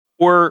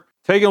we're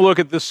taking a look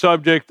at the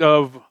subject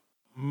of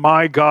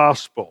my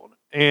gospel.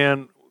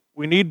 And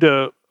we need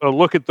to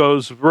look at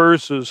those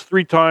verses.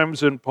 3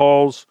 times in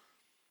Paul's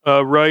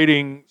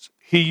writings,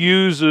 he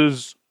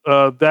uses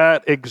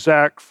that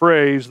exact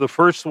phrase. The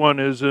first one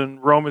is in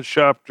Romans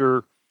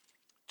chapter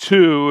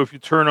 2. If you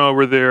turn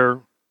over there,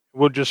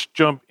 we'll just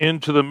jump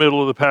into the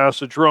middle of the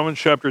passage. Romans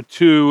chapter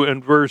 2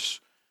 and verse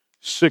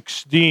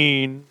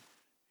 16.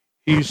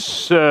 He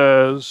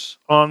says,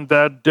 on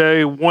that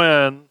day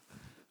when,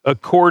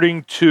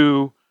 according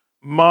to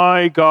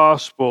my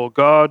gospel,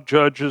 God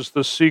judges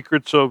the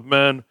secrets of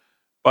men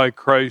by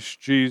Christ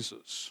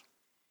Jesus.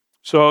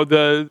 So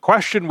the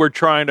question we're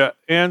trying to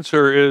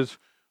answer is,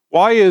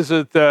 why is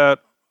it that,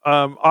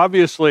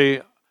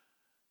 obviously,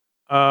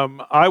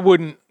 I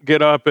wouldn't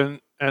get up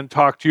and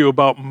talk to you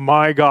about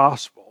my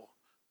gospel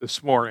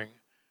this morning.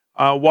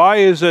 Why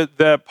is it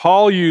that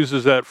Paul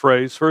uses that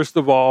phrase, first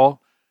of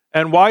all,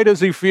 and why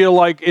does he feel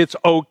like it's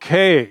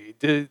okay?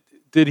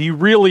 Did he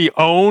really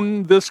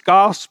own this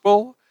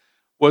gospel?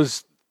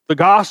 Was the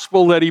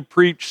gospel that he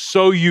preached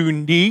so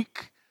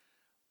unique?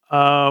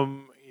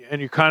 And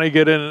you kind of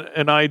get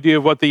an idea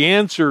of what the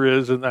answer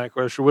is in that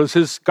question. Was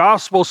his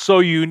gospel so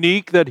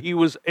unique that he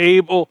was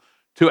able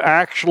to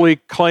actually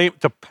claim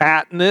to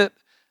patent it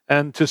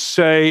and to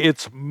say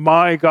it's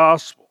my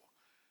gospel?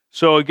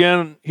 So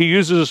again, he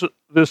uses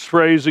this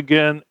phrase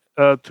again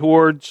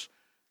towards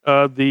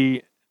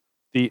the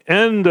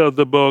end of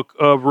the book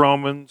of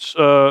Romans,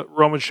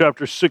 Romans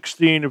chapter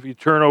 16, if you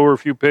turn over a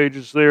few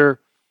pages there,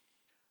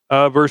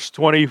 verse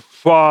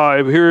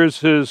 25. Here's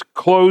his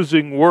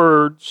closing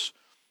words.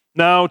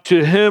 Now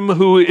to him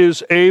who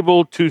is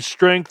able to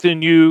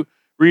strengthen you,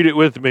 read it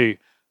with me,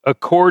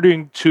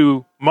 according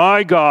to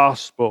my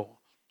gospel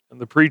and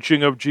the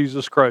preaching of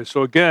Jesus Christ.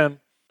 So again,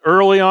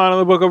 early on in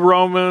the book of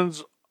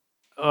Romans,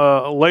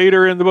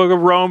 later in the book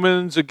of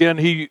Romans, again,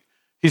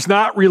 he's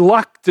not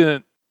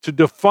reluctant to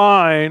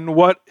define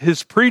what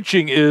his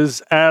preaching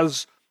is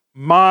as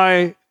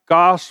my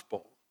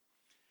gospel.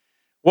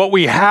 What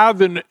we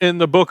have in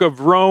the book of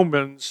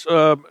Romans,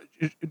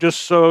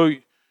 just so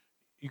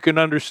you can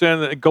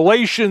understand that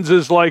Galatians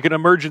is like an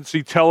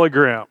emergency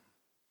telegram.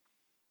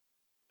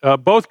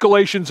 Both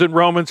Galatians and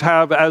Romans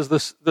have as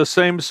the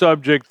same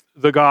subject,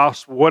 the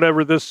gospel,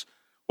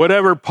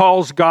 whatever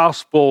Paul's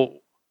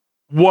gospel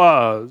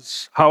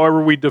was,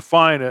 however we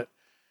define it.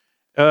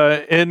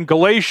 In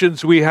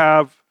Galatians, we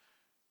have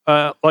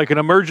like an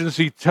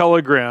emergency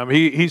telegram.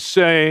 He's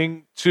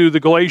saying to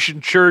the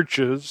Galatian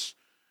churches,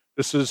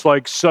 this is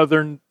like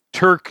southern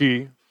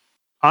Turkey,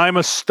 I'm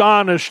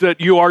astonished that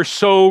you are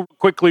so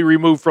quickly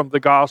removed from the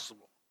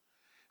gospel.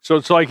 So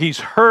it's like he's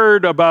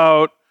heard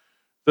about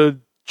the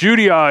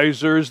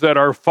Judaizers that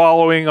are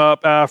following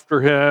up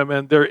after him,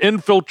 and they're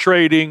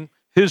infiltrating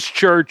his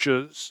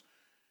churches.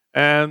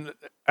 And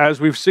as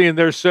we've seen,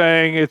 they're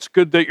saying it's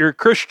good that you're a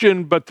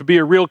Christian, but to be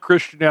a real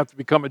Christian, you have to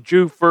become a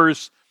Jew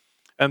first.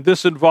 And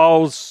this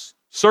involves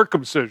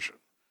circumcision.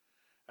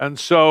 And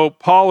so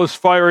Paul is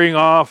firing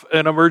off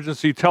an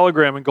emergency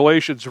telegram in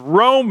Galatians.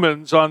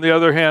 Romans, on the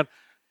other hand,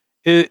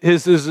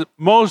 is his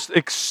most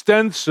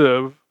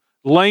extensive,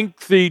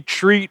 lengthy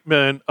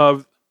treatment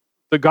of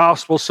the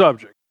gospel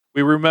subject.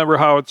 We remember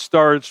how it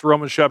starts,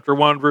 Romans chapter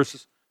 1,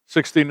 verses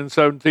 16 and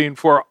 17.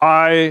 For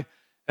I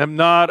am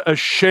not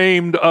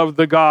ashamed of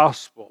the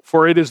gospel,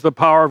 for it is the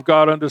power of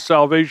God unto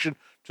salvation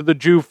to the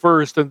Jew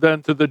first and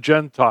then to the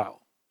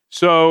Gentile.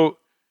 So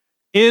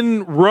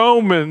in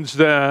Romans,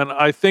 then,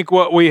 I think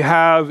what we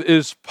have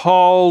is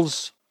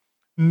Paul's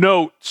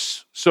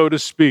notes, so to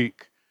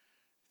speak,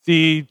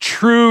 the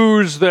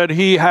truths that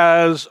he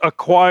has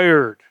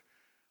acquired,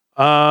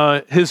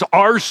 his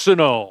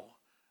arsenal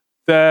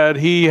that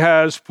he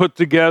has put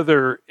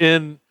together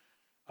in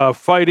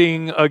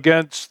fighting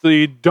against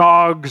the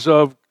dogs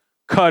of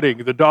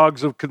cutting, the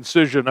dogs of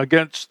concision,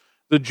 against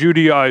the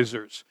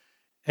Judaizers.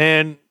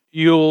 And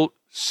you'll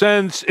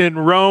sense in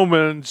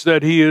Romans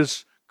that he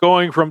is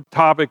going from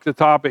topic to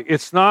topic.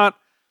 It's not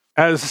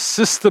as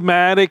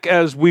systematic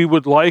as we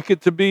would like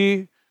it to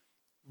be,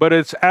 but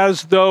it's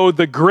as though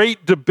the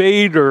great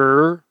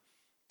debater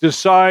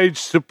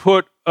decides to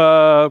put,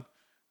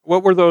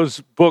 what were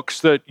those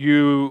books that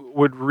you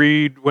would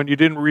read when you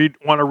didn't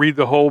want to read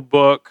the whole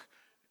book?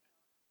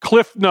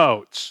 Cliff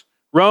Notes.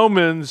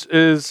 Galatians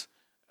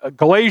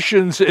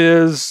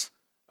is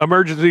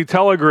emergency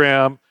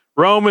telegram.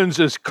 Romans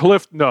is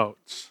Cliff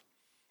Notes.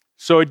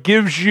 So it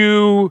gives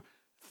you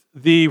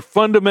the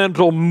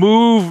fundamental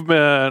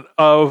movement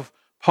of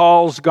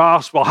Paul's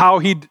gospel, how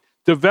he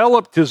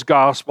developed his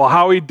gospel,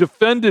 how he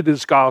defended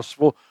his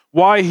gospel,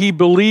 why he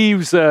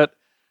believes that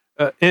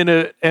in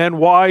it, and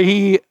why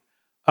he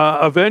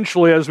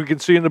eventually, as we can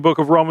see in the book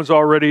of Romans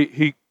already,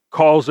 he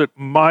calls it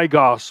my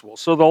gospel.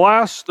 So the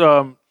last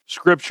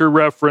scripture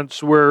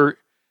reference where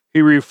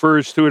he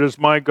refers to it as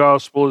my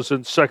gospel is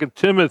in 2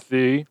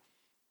 Timothy.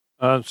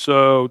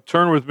 So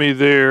turn with me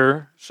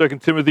there, 2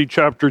 Timothy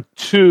chapter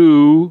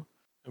 2.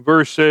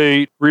 Verse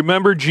 8,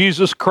 remember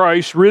Jesus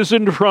Christ,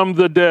 risen from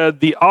the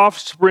dead, the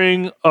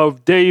offspring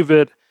of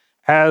David,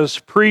 as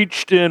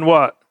preached in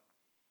what?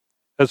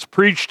 that's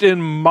preached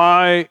in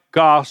my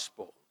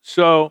gospel.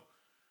 So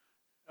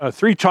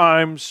 3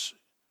 times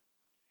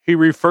he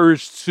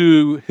refers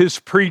to his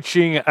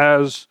preaching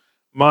as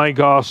my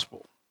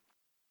gospel.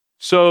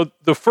 So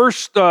the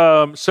first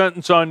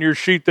sentence on your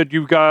sheet that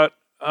you've got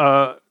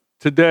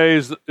today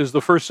is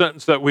the first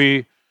sentence that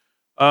we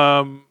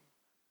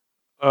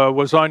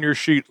was on your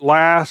sheet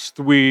last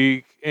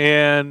week,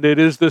 and it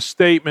is the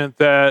statement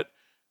that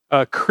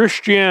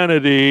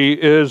Christianity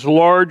is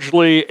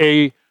largely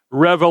a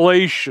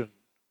revelation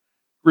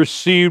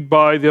received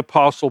by the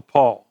Apostle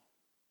Paul.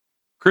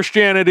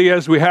 Christianity,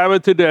 as we have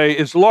it today,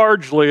 is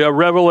largely a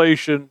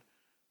revelation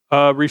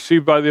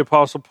received by the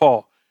Apostle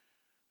Paul.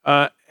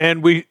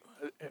 And we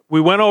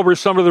went over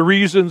some of the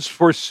reasons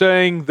for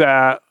saying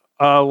that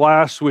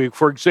last week.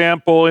 For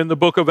example, in the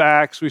book of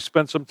Acts, we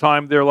spent some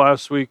time there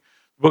last week.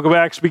 The book of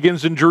Acts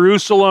begins in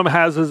Jerusalem,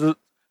 has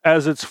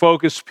as its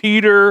focus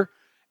Peter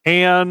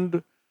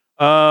and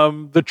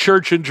the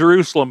church in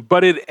Jerusalem.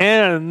 But it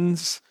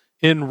ends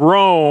in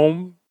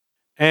Rome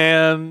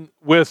and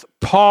with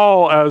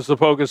Paul as the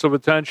focus of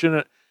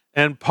attention.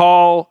 And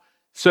Paul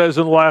says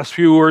in the last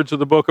few words of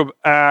the book of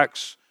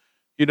Acts,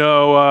 it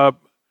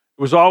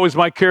was always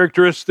my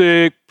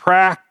characteristic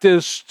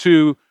practice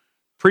to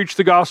preach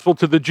the gospel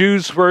to the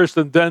Jews first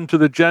and then to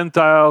the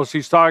Gentiles.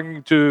 He's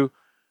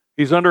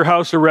under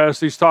house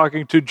arrest. He's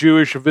talking to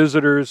Jewish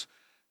visitors.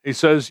 He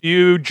says,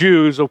 you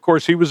Jews, of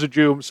course he was a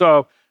Jew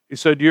himself, he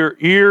said, your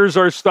ears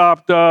are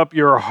stopped up,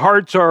 your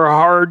hearts are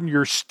hardened,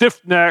 you're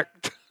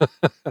stiff-necked.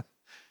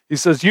 He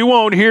says, you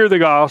won't hear the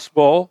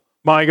gospel,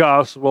 my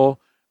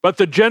gospel, but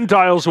the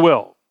Gentiles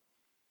will.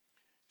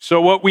 So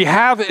what we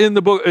have in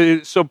the book,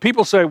 so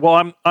people say,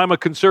 well, I'm a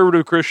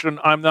conservative Christian,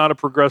 I'm not a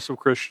progressive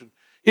Christian.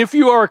 If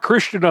you are a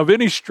Christian of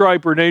any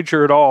stripe or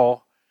nature at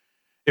all,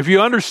 if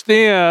you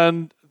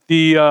understand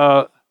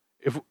the,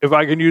 if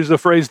I can use the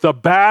phrase, the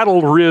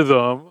battle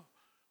rhythm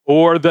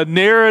or the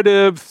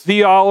narrative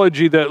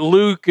theology that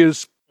Luke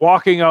is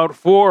walking out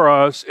for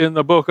us in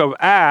the book of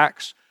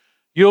Acts,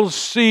 you'll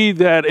see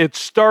that it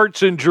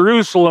starts in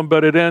Jerusalem,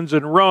 but it ends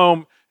in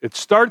Rome. It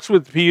starts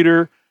with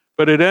Peter,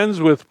 but it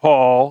ends with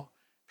Paul.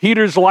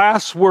 Peter's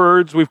last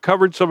words, we've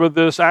covered some of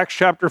this, Acts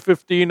chapter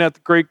 15 at the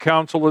Great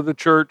Council of the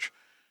church.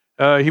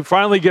 He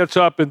finally gets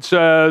up and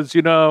says,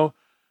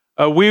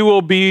 we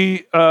will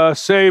be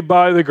saved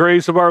by the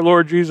grace of our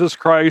Lord Jesus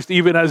Christ,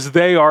 even as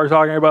they are,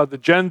 talking about the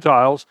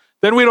Gentiles.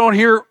 Then we don't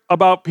hear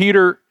about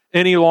Peter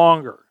any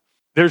longer.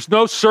 There's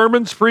no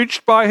sermons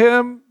preached by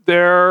him. We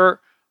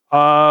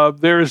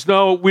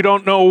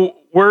don't know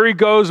where he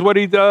goes, what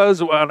he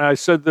does. And I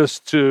said this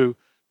to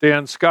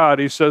Dan Scott.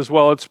 He says,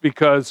 well, it's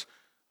because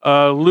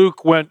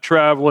Luke went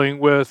traveling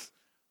with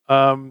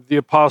the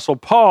Apostle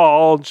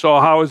Paul, and so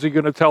how is he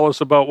going to tell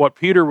us about what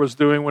Peter was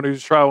doing when he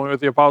was traveling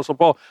with the Apostle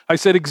Paul? I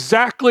said,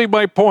 exactly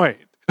my point.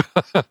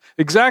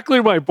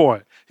 Exactly my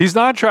point. He's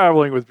not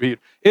traveling with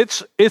Peter.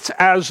 It's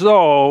as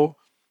though,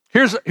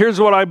 here's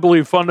what I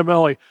believe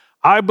fundamentally.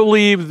 I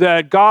believe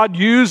that God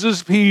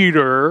uses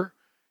Peter.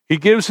 He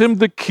gives him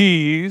the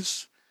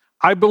keys.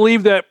 I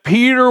believe that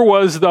Peter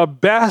was the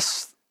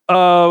best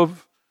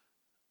of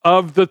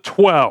the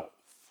 12.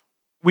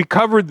 We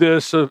covered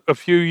this a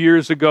few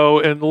years ago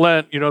in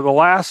Lent, the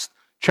last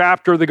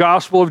chapter of the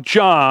Gospel of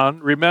John,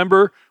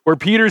 remember, where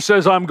Peter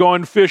says, I'm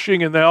going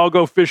fishing, and they all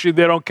go fishing,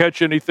 they don't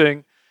catch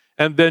anything.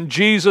 And then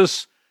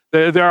Jesus,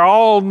 they're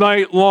all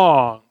night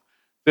long,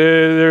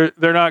 they're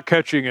not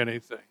catching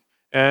anything.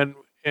 And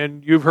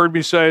you've heard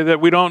me say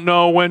that we don't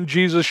know when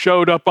Jesus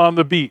showed up on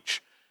the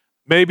beach.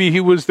 Maybe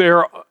he was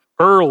there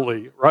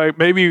early, right?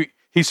 Maybe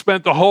he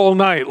spent the whole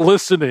night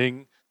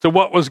listening to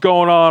what was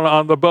going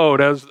on the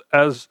boat as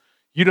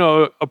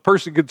a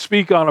person could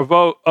speak on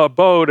a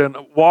boat and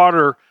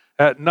water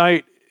at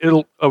night,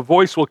 a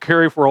voice will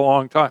carry for a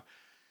long time.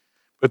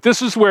 But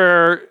this is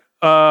where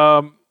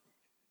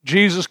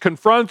Jesus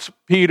confronts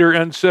Peter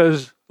and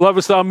says,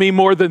 lovest thou me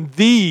more than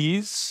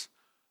these?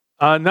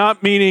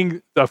 Not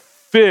meaning the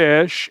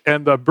fish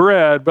and the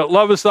bread, but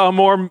lovest thou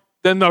more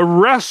than the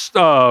rest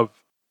of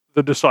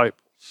the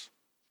disciples?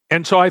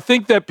 And so I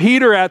think that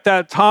Peter at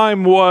that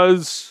time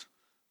was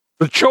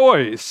the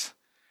choice.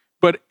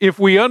 But if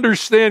we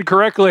understand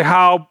correctly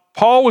how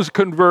Paul was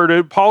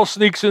converted, Paul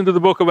sneaks into the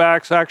book of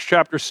Acts, Acts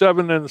chapter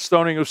 7, and the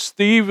stoning of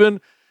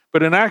Stephen.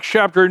 But in Acts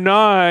chapter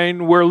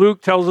 9, where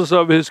Luke tells us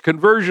of his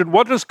conversion,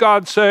 what does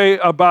God say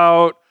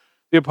about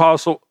the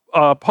apostle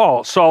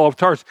Paul, Saul of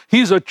Tarsus?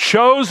 He's a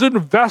chosen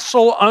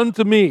vessel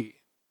unto me.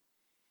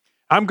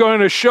 I'm going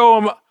to show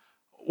him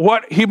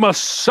what he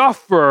must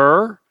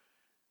suffer,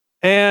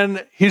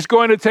 and he's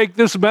going to take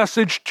this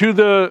message to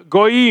the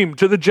Goyim,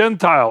 to the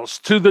Gentiles,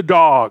 to the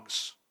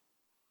dogs.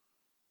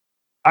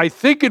 I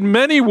think in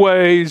many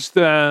ways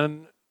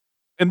then,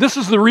 and this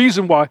is the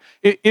reason why,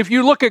 if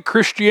you look at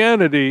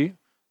Christianity,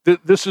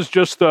 this is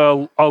just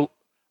a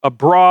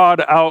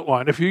broad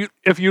outline. If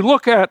you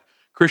look at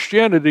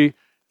Christianity,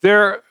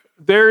 there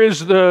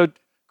is the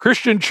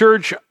Christian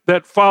church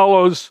that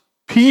follows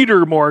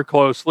Peter more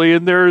closely,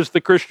 and there's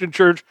the Christian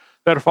church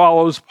that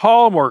follows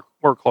Paul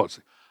more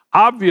closely.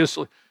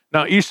 Obviously,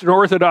 Now, Eastern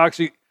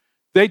Orthodoxy,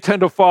 they tend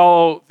to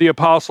follow the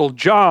Apostle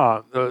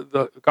John.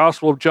 The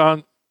Gospel of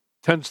John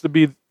tends to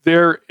be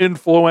their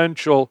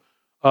influential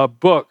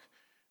book.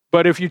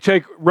 But if you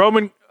take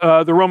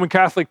the Roman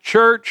Catholic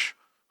Church,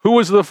 who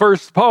was the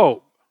first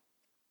pope?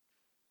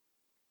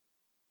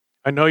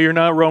 I know you're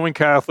not Roman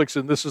Catholics,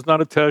 and this is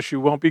not a test. You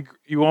won't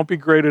be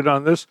graded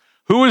on this.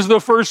 Who is the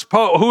first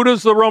pope? Who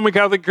does the Roman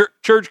Catholic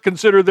Church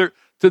consider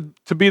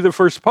to be the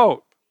first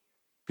pope?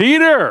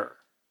 Peter,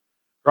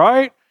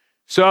 right?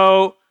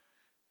 So,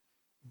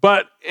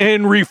 but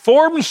in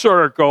Reformed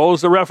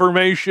circles, the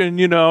Reformation,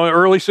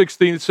 early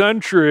 16th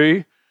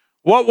century,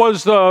 what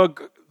was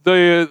the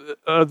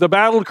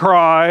battle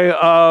cry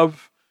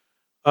of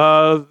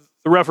the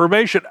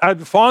Reformation?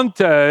 Ad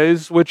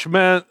fontes, which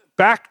meant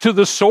back to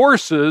the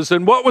sources.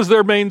 And what was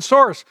their main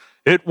source?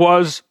 It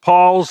was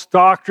Paul's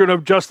doctrine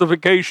of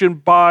justification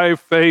by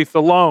faith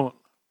alone.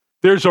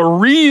 There's a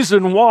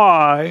reason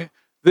why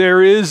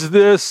there is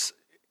this,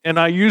 and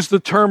I use the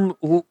term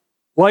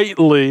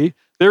lightly,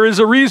 there is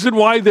a reason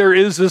why there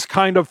is this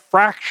kind of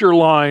fracture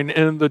line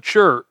in the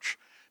church,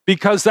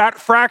 because that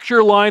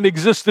fracture line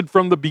existed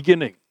from the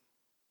beginning.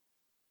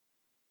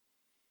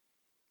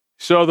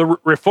 So the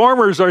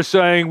reformers are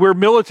saying we're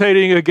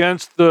militating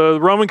against the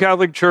Roman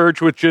Catholic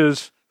Church, which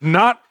is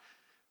not,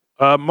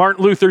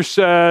 Martin Luther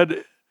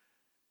said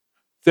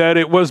that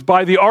it was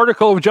by the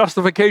article of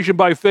justification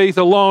by faith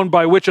alone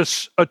by which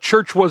a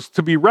church was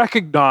to be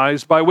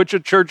recognized, by which a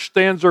church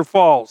stands or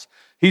falls.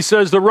 He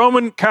says the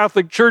Roman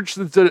Catholic Church,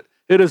 since it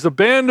has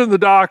abandoned the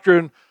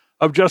doctrine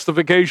of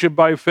justification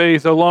by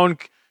faith alone,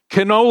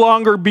 can no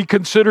longer be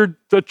considered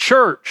the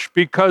church,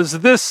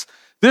 because this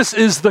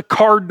is the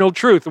cardinal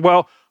truth.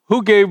 Well,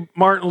 who gave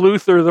Martin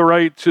Luther the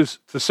right to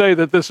say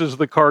that this is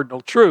the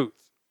cardinal truth?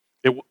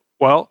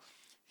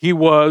 He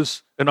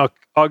was an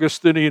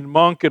Augustinian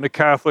monk in a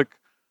Catholic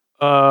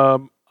a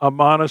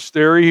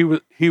monastery.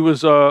 He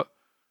was a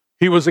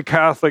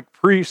Catholic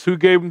priest. Who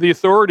gave him the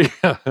authority?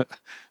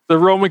 The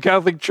Roman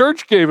Catholic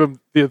Church gave him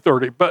the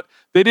authority, but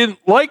they didn't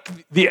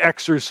like the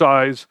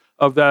exercise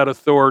of that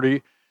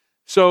authority.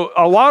 So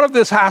a lot of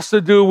this has to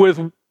do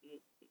with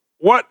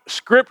what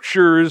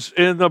scriptures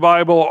in the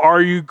Bible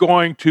are you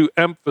going to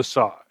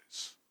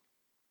emphasize?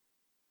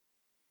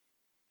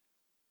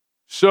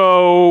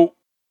 So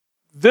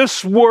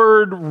this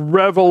word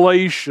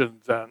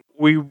revelation, then,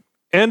 we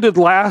ended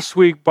last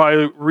week by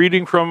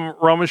reading from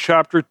Romans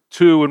chapter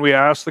 2, and we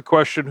asked the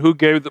question, who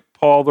gave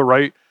Paul the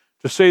right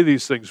to say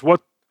these things?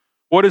 What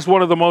is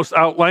one of the most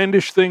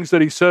outlandish things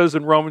that he says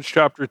in Romans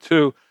chapter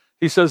 2?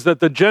 He says that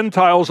the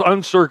Gentiles'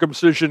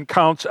 uncircumcision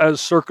counts as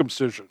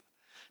circumcision.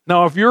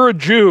 Now, if you're a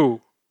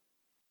Jew,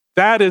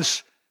 that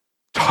is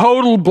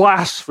total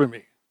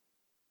blasphemy.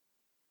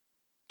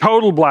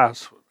 Total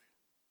blasphemy.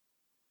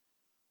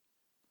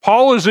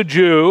 Paul is a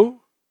Jew.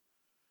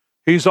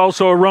 He's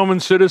also a Roman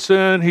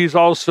citizen. He's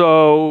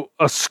also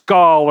a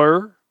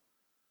scholar,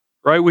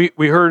 right?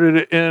 We heard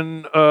it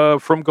in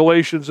from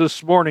Galatians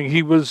this morning.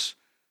 He was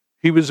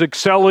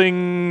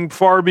excelling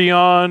far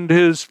beyond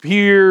his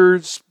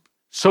peers.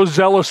 So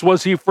zealous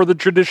was he for the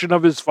tradition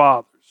of his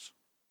fathers.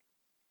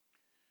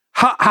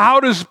 How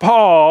does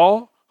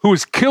Paul, who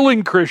is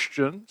killing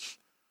Christians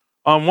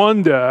on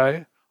one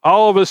day,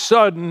 all of a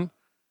sudden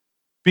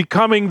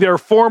becoming their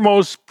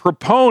foremost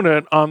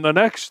proponent on the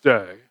next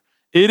day?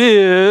 It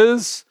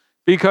is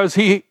because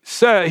he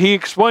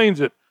explains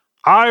it.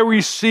 I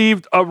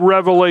received a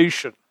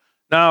revelation.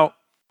 Now,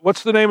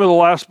 what's the name of the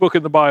last book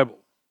in the Bible?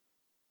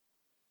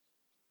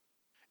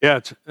 Yeah,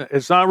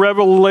 it's not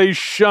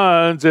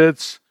Revelations.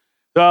 It's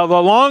the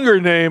longer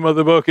name of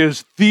the book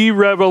is The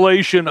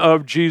Revelation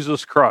of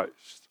Jesus Christ.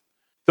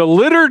 The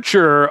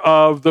literature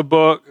of the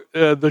book,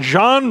 the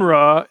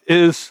genre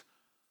is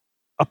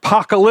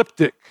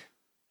apocalyptic.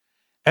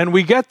 And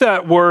we get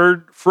that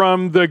word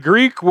from the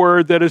Greek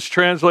word that is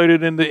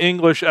translated into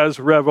English as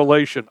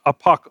revelation,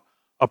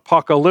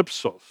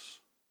 apocalypsos.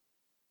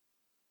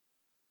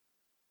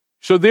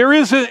 So there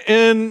is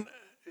and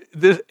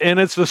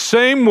it's the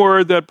same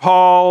word that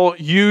Paul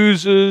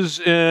uses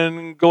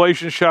in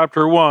Galatians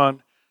chapter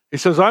 1. He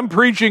says, I'm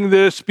preaching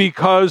this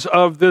because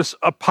of this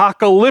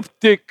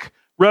apocalyptic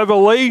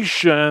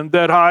revelation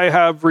that I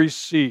have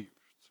received.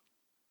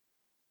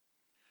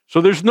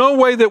 So there's no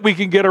way that we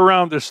can get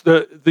around this.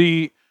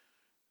 The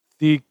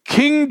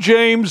King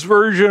James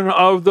Version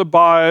of the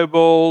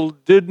Bible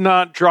did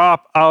not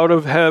drop out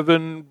of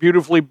heaven,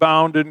 beautifully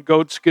bound in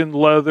goatskin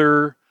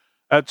leather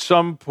at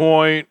some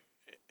point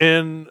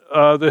in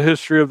the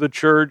history of the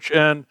church,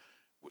 and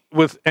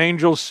with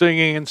angels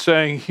singing and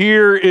saying,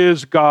 here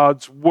is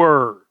God's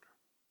word.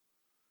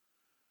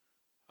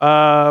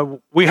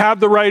 We have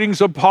the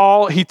writings of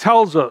Paul. He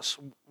tells us,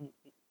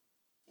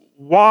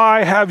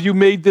 why have you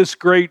made this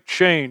great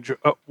change?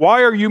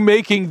 Why are you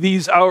making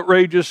these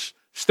outrageous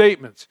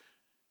statements?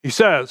 He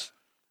says,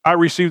 I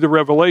received the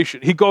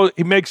revelation.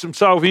 He makes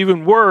himself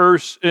even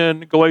worse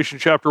in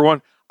Galatians chapter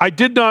 1. I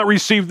did not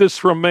receive this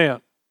from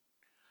man.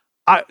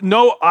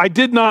 I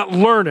did not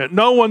learn it.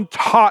 No one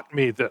taught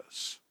me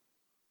this.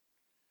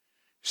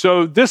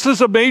 So this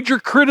is a major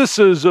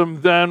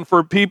criticism then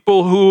for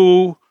people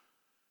who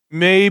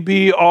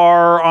maybe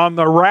are on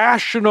the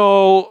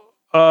rational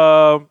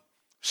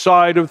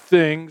side of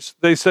things.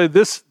 They say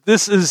this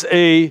is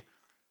a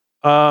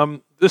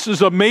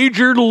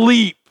major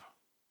leap.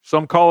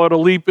 Some call it a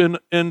leap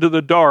into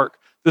the dark.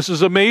 This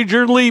is a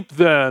major leap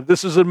then.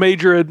 This is a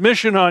major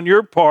admission on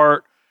your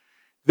part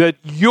that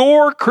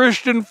your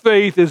Christian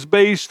faith is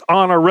based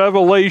on a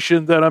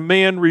revelation that a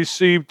man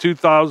received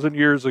 2,000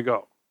 years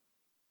ago.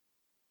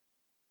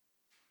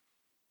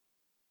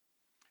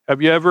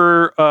 Have you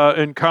ever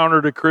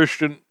encountered a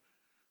Christian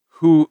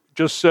who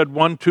just said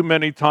one too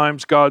many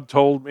times, God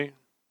told me?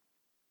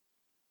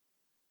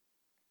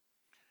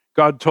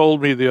 God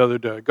told me the other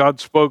day. God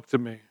spoke to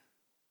me.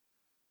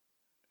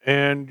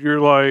 And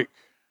you're like,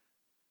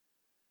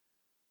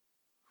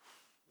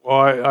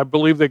 well, I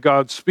believe that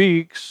God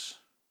speaks,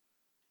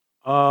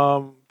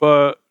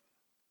 but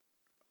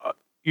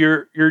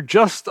you're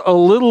just a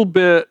little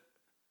bit,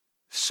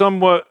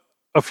 somewhat,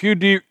 a few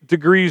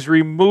degrees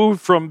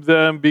removed from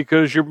them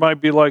because you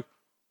might be like,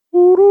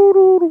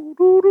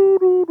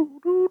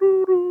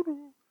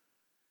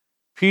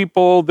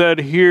 people that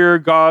hear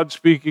God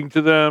speaking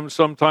to them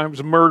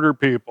sometimes murder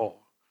people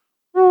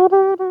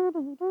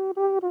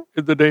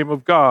in the name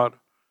of God.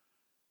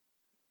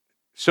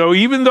 So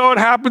even though it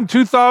happened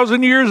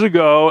 2,000 years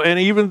ago, and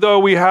even though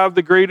we have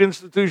the great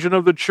institution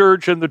of the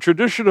church and the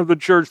tradition of the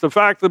church, the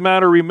fact of the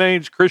matter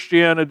remains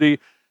Christianity,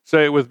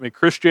 say it with me,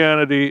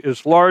 Christianity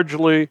is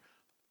largely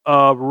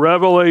a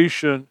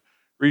revelation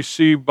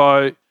received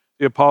by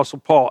the Apostle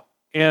Paul.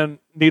 And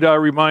need I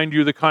remind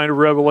you the kind of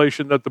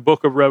revelation that the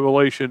book of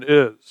Revelation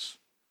is?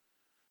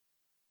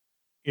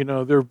 You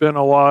know, there have been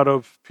a lot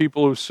of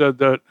people who said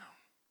that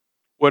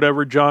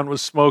whatever John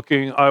was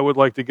smoking, I would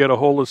like to get a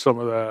hold of some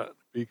of that,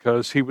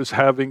 because he was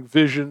having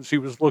visions. He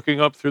was looking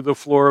up through the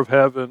floor of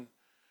heaven.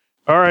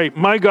 All right,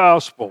 my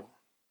gospel.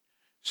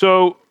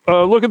 So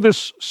look at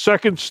this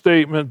second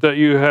statement that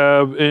you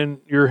have in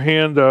your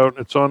handout.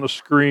 It's on the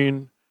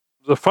screen.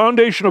 The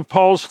foundation of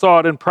Paul's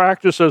thought and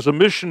practice as a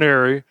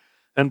missionary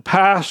and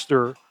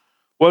pastor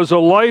was a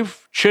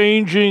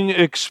life-changing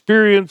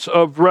experience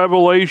of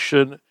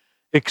revelation,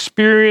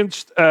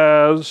 experienced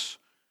as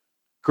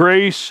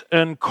grace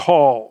and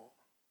call.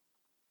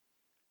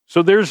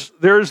 So there's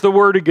the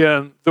word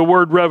again, the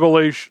word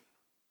revelation.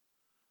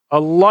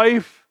 A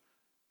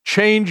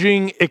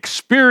life-changing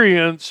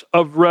experience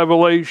of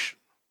revelation.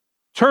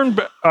 Turn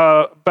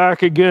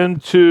back again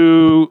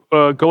to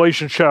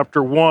Galatians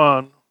chapter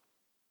 1,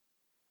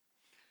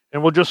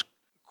 and we'll just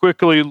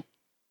quickly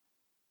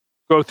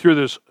go through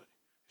this. He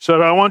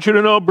said, I want you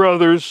to know,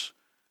 brothers,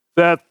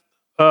 that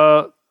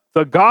the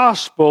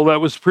gospel that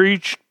was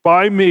preached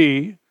by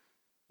me,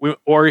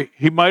 or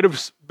he might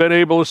have been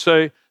able to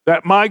say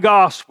that my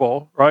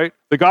gospel, right?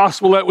 The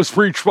gospel that was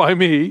preached by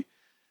me,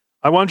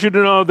 I want you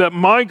to know that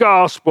my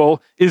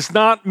gospel is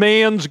not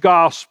man's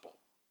gospel.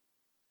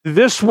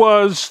 This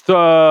was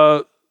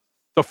the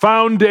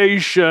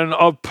foundation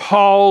of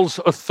Paul's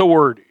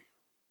authority.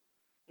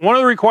 One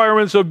of the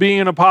requirements of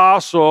being an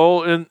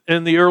apostle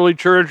in the early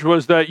church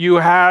was that you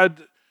had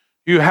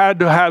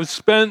to have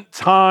spent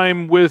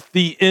time with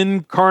the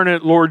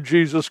incarnate Lord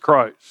Jesus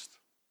Christ.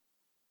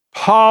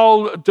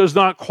 Paul does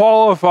not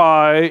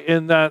qualify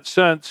in that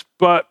sense,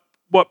 but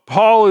what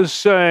Paul is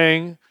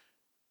saying,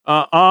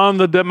 on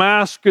the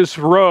Damascus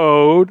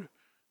road,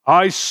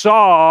 I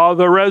saw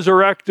the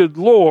resurrected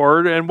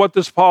Lord. And what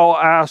does Paul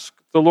ask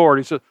the Lord?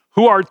 He says,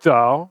 who art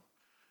thou?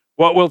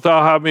 What wilt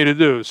thou have me to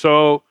do?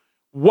 So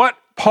what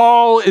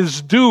Paul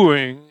is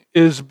doing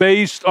is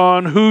based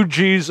on who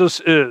Jesus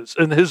is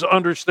and his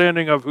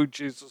understanding of who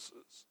Jesus is.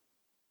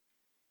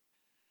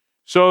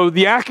 So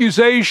the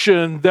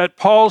accusation that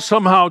Paul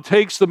somehow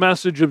takes the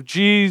message of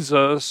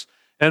Jesus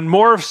and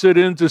morphs it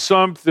into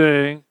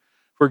something,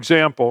 for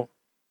example,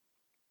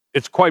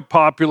 it's quite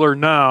popular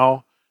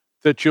now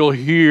that you'll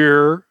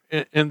hear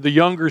in the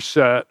younger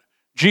set,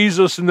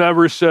 Jesus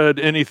never said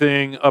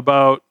anything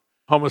about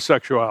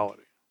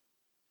homosexuality.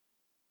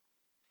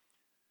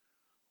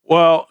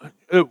 Well,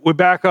 we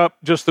back up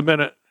just a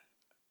minute.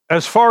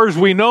 As far as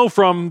we know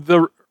from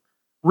the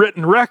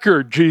written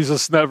record,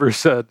 Jesus never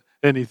said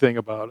anything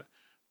about it.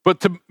 But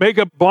to make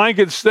a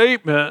blanket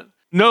statement,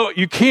 no,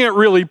 you can't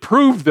really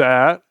prove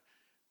that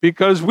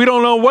because we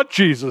don't know what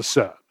Jesus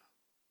said.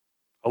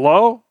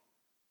 Hello?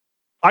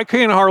 I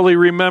can't hardly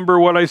remember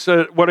what I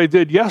said, what I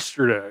did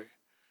yesterday.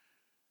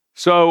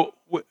 So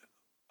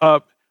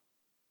the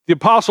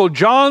Apostle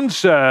John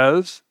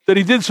says that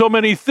he did so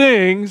many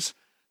things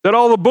that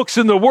all the books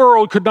in the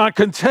world could not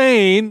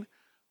contain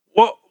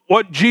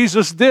what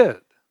Jesus did.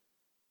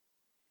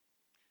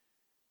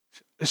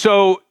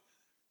 So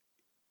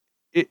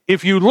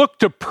if you look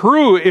to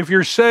prove, if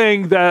you're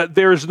saying that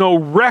there's no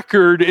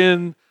record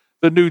in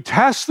the New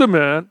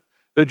Testament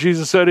that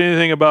Jesus said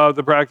anything about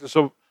the practice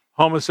of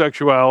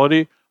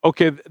homosexuality,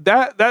 okay,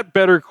 that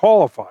better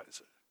qualifies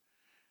it.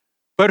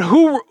 But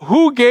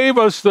who gave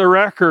us the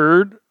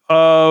record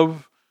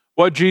of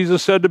what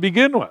Jesus said to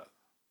begin with?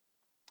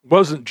 It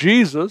wasn't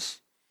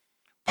Jesus.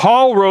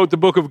 Paul wrote the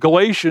book of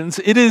Galatians.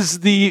 It is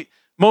the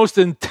most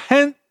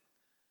intense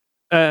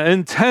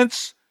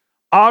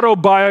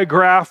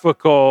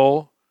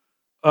autobiographical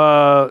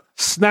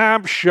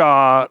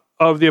snapshot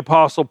of the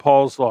Apostle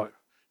Paul's life.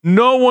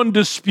 No one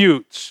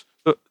disputes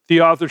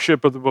the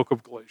authorship of the book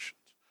of Galatians.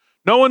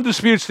 No one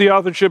disputes the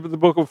authorship of the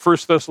book of 1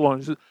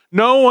 Thessalonians.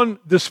 No one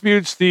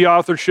disputes the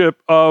authorship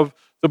of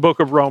the book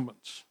of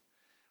Romans.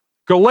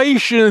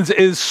 Galatians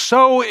is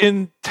so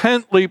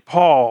intently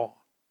Paul.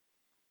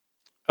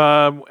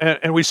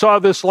 And we saw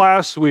this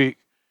last week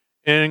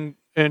in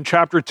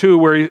chapter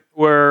 2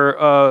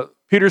 where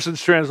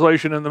Peterson's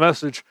translation in the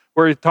Message,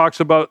 where he talks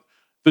about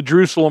the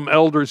Jerusalem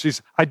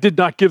elders. I did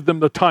not give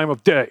them the time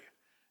of day.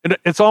 And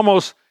it's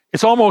almost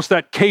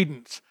that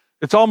cadence.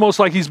 It's almost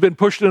like he's been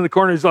pushed in the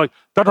corner. He's like,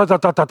 da, da, da,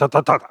 da, da, da,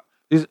 da, da.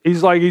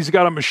 He's like he's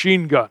got a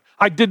machine gun.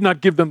 I did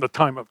not give them the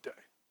time of day.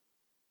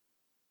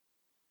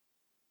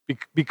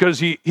 Because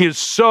he is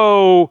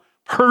so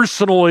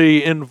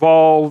personally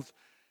involved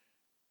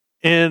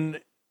in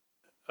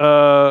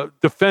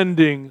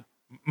defending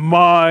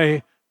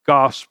my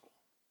gospel.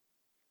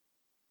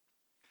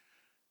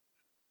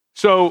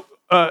 So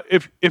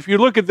if you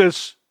look at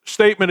this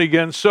statement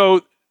again,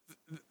 so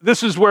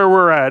this is where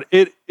we're at.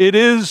 It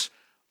is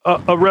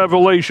a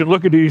revelation.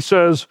 Look at it. He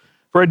says,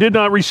 "For I did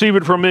not receive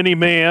it from any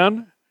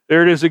man."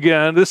 There it is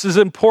again. This is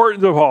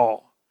important to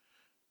Paul.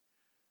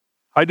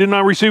 I did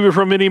not receive it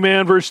from any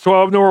man, verse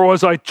 12, nor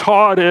was I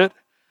taught it,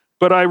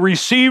 but I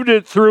received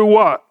it through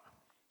what?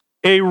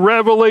 A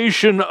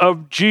revelation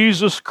of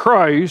Jesus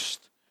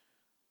Christ.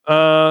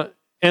 And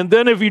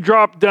then if you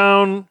drop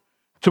down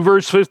to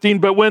verse 15,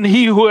 "But when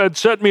he who had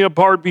set me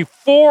apart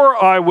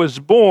before I was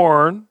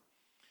born,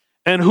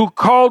 and who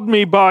called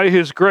me by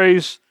his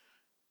grace,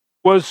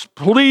 was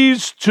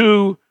pleased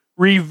to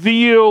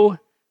reveal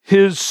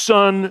his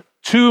Son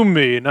to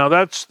me." Now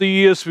that's the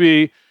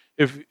ESV.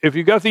 If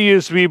you got the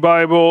ESV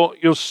Bible,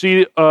 you'll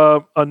see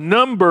a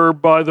number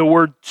by the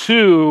word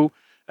 "to,"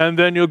 and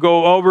then you'll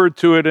go over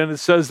to it, and it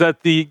says that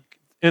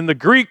in the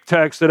Greek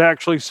text, it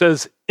actually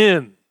says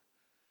 "in."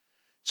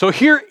 So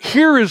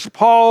here is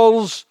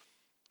Paul's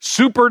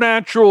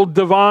supernatural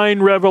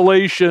divine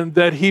revelation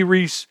that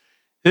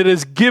it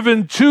is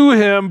given to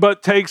him,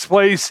 but takes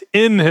place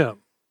in him.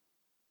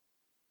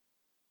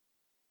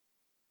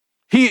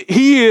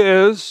 He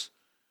is,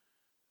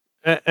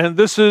 and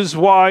this is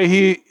why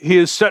he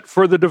is set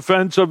for the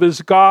defense of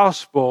his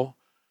gospel.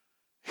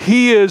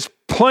 He is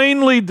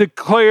plainly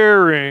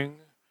declaring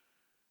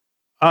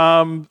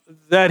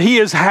that he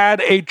has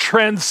had a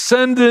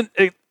transcendent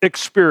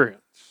experience.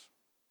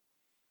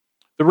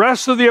 The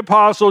rest of the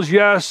apostles,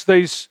 yes,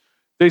 they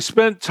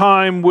spent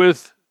time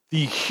with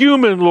the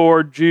human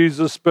Lord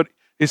Jesus, but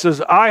he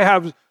says,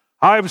 I've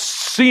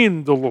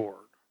seen the Lord.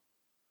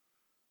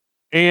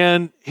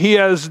 And he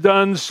has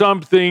done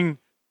something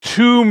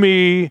to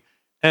me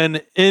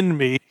and in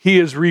me. He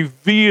has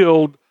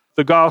revealed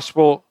the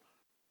gospel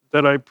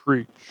that I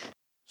preach.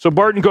 So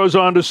Barton goes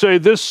on to say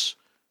this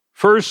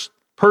first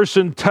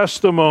person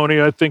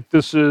testimony, I think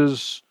this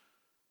is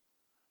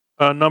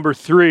number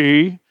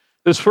 3.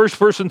 This first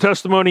person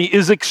testimony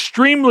is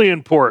extremely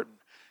important.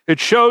 It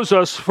shows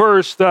us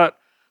first that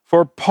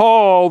for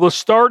Paul, the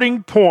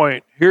starting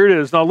point, here it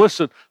is. Now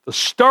listen, the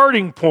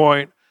starting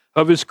point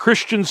of his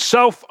Christian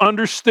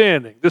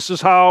self-understanding. This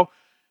is how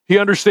he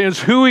understands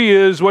who he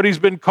is, what he's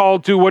been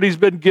called to, what he's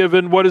been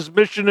given, what his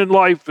mission in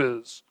life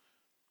is.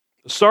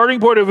 The starting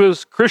point of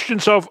his Christian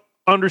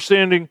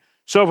self-understanding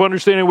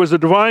was a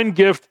divine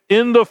gift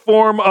in the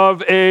form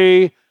of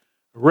a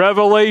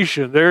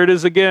revelation. There it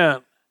is again.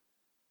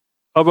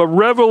 Of a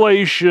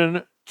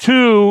revelation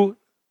to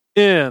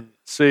in.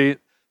 See,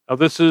 now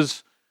this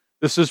is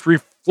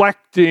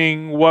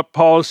reflecting what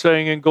Paul is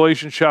saying in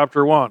Galatians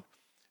chapter 1.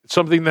 It's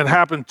something that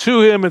happened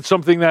to him, it's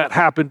something that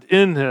happened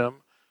in him.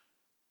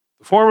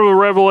 The form of a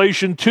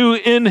revelation to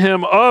in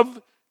him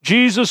of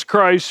Jesus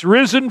Christ,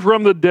 risen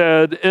from the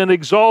dead and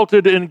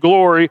exalted in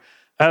glory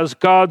as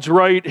God's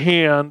right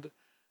hand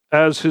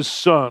as his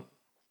Son.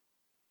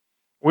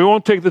 We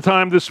won't take the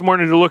time this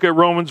morning to look at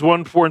Romans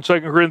 1:4 and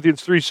 2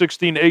 Corinthians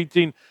 3:16,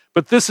 18,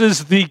 but this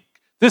is the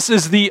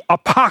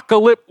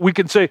apocalyptic, we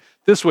can say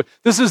this way,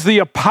 this is the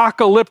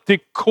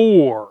apocalyptic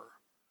core.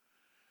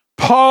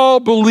 Paul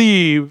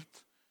believed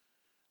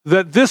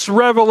that this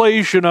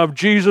revelation of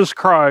Jesus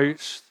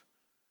Christ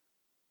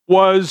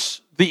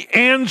was the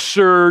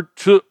answer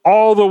to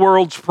all the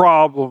world's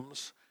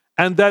problems,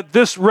 and that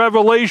this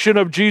revelation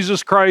of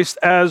Jesus Christ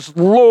as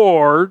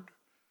Lord,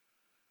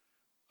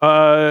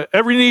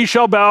 every knee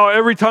shall bow,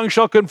 every tongue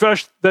shall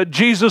confess that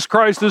Jesus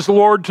Christ is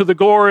Lord to the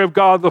glory of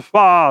God the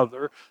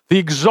Father. The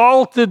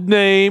exalted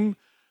name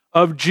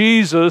of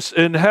Jesus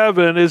in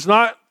heaven is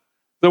not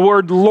the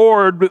word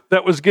Lord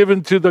that was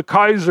given to the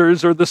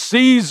Kaisers or the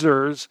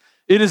Caesars.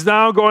 It is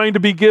now going to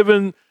be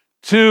given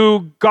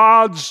to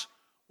God's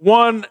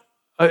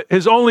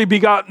his only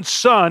begotten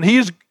Son.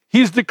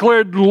 He's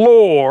declared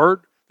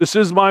Lord. This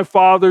is my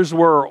Father's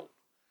world.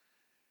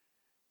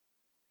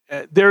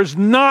 There's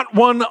not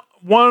one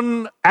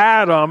one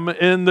atom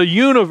in the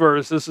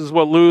universe, this is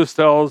what Lewis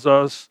tells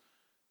us,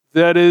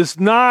 that is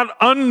not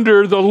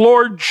under the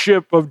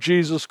lordship of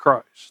Jesus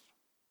Christ.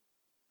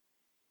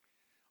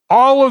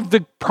 All of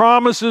the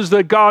promises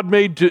that God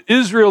made to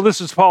Israel,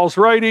 this is Paul's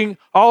writing,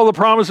 all the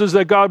promises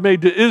that God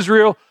made to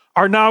Israel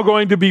are now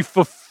going to be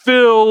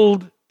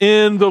fulfilled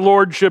in the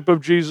lordship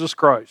of Jesus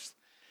Christ.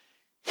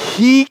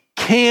 He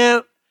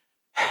can't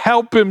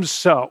help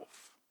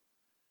himself.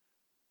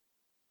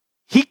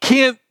 He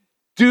can't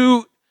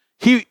do,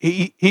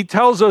 he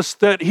tells us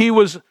that he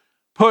was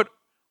put,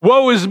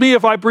 woe is me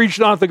if I preach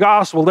not the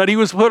gospel, that he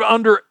was put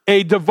under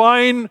a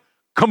divine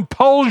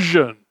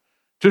compulsion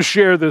to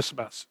share this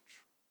message.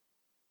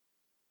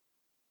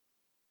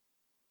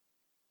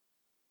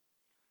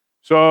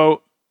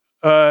 So,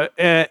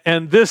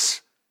 and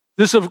this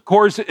of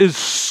course is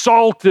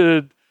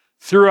salted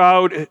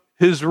throughout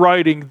his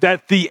writing,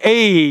 that the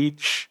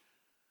age,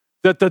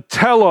 that the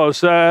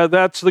telos,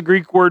 that's the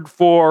Greek word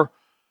for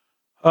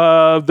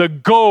the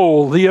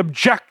goal, the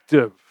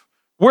objective.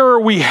 Where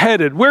are we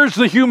headed? Where's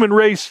the human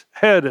race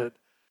headed?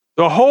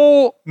 The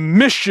whole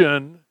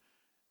mission,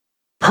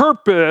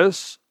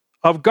 purpose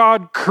of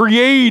God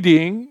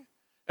creating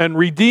and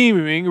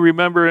redeeming,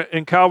 remember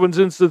in Calvin's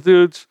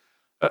Institutes,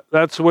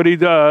 that's what he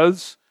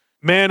does.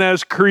 Man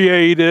as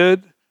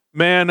created,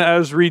 man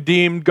as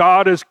redeemed.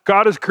 God is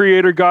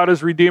creator, God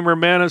is redeemer,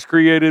 man is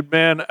created,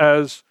 man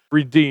as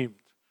redeemed.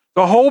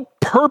 The whole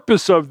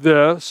purpose of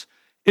this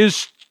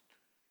is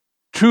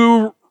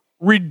to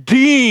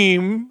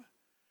redeem,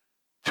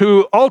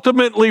 to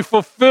ultimately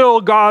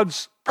fulfill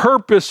God's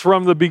purpose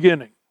from the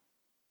beginning.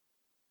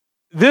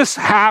 This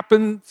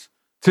happens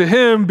to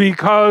him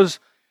because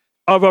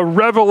of a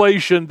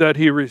revelation that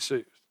he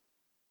received.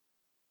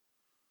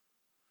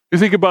 You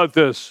think about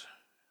this.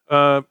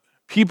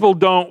 People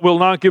will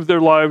not give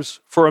their lives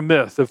for a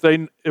myth. If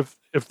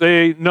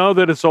they know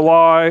that it's a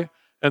lie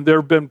and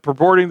they've been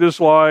purporting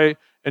this lie,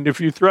 and if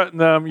you threaten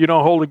them,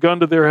 hold a gun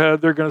to their head,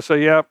 they're going to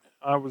say, "Yep,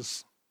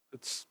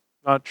 it's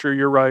not true.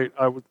 You're right.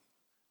 I'm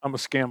a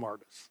scam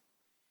artist."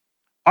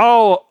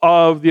 All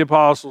of the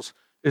apostles,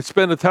 it's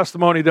been a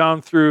testimony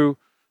down through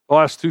the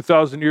last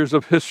 2,000 years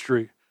of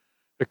history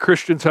that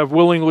Christians have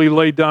willingly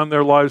laid down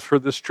their lives for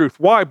this truth.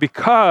 Why?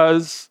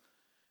 Because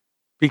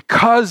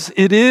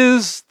it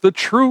is the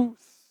truth.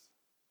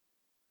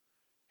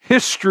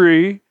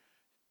 History,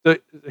 the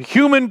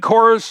human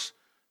course,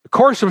 the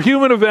course of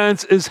human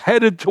events is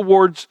headed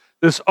towards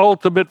this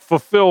ultimate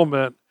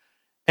fulfillment,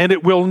 and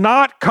it will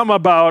not come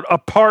about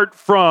apart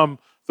from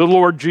the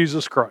Lord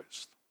Jesus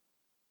Christ.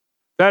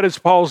 That is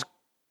Paul's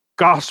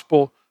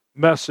gospel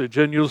message,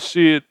 and you'll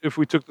see it, if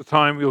we took the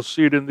time, you'll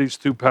see it in these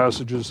two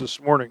passages this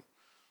morning.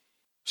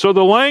 So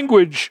the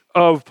language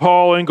of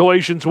Paul in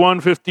Galatians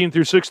 1:15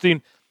 through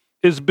 16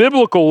 is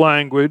biblical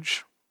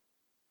language.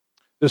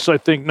 This, I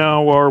think,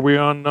 now are we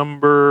on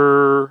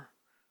number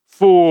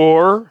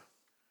 4?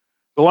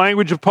 The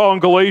language of Paul in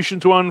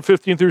Galatians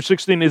 1:15 through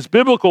 16 is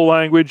biblical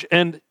language,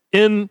 and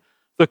in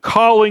the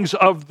callings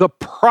of the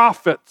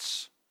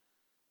prophets.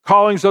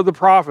 Callings of the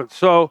prophets.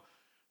 So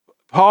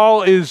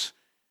Paul is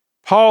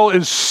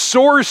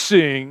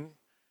sourcing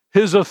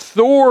his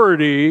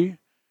authority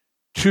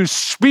to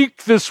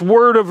speak this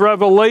word of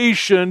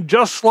revelation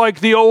just like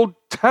the Old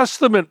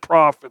Testament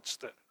prophets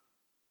did.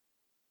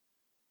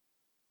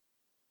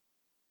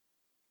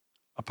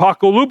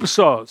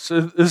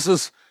 Apocalypsos. This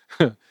is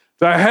the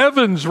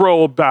heavens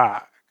rolled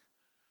back.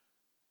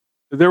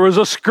 There was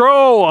a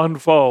scroll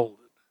unfolded.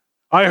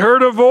 I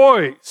heard a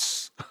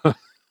voice.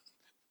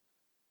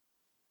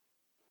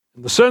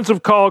 The sense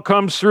of call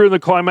comes through in the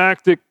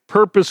climactic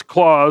purpose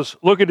clause.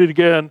 Look at it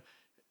again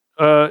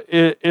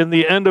in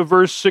the end of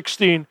verse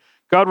 16.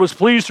 God was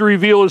pleased to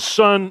reveal his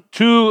son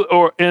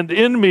and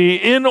in me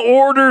in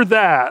order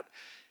that.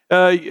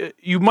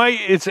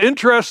 It's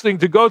interesting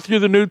to go through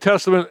the New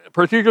Testament,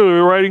 particularly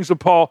the writings of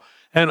Paul,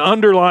 and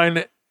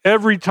underline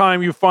every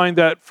time you find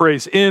that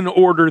phrase, in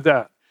order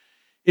that.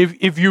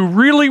 If you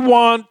really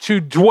want to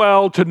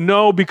dwell, to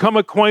know, become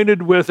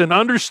acquainted with, and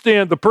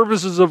understand the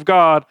purposes of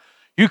God,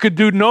 you could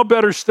do no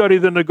better study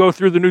than to go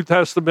through the New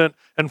Testament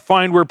and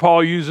find where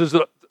Paul uses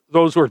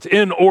those words,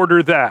 in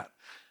order that.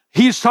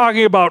 He's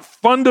talking about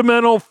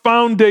fundamental,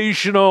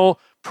 foundational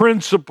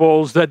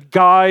principles that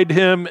guide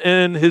him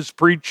in his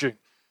preaching.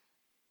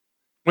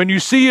 When you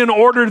see in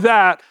order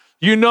that,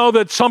 you know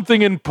that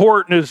something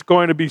important is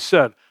going to be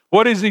said.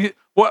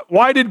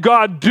 Why did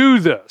God do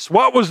this?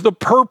 What was the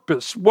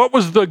purpose? What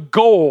was the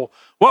goal?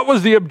 What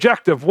was the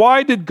objective?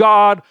 Why did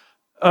God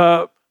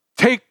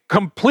take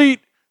complete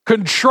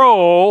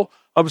control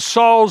of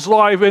Saul's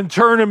life and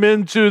turn him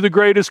into the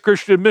greatest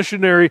Christian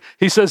missionary?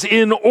 He says,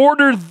 in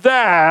order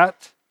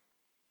that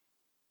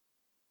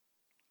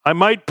I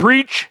might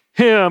preach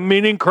him,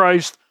 meaning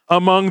Christ,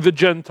 among the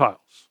Gentiles.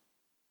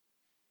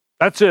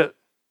 That's it.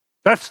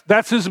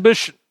 That's his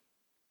mission.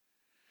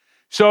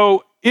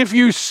 So if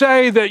you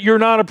say that you're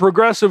not a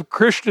progressive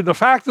Christian, the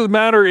fact of the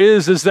matter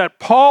is that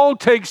Paul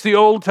takes the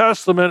Old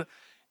Testament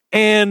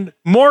and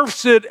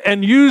morphs it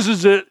and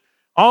uses it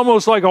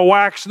almost like a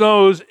wax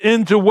nose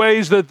into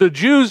ways that the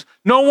Jews,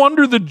 no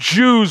wonder the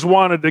Jews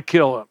wanted to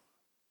kill him.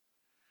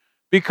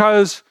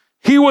 Because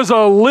he was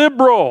a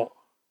liberal.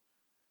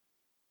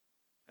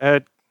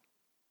 At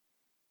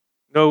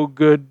no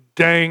good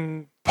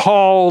dang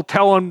Paul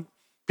telling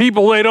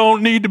people they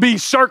don't need to be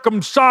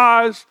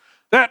circumcised.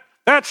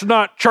 That's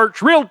not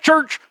church. Real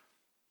church,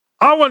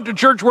 I went to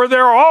church where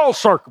they're all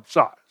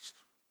circumcised.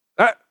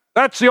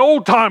 That's the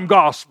old-time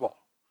gospel.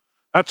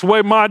 That's the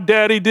way my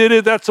daddy did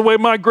it. That's the way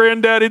my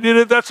granddaddy did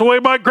it. That's the way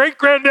my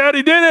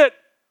great-granddaddy did it.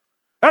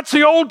 That's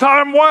the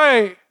old-time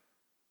way.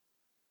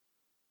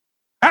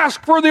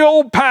 Ask for the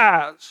old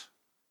paths.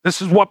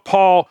 This is what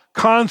Paul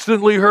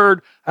constantly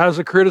heard as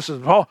a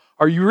criticism. Paul,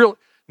 are you really?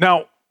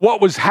 Now, what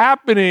was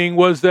happening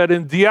was that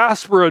in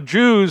diaspora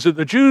Jews, and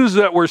the Jews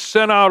that were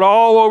sent out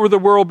all over the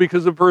world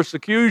because of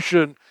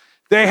persecution,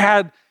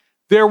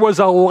 there was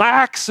a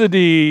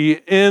laxity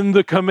in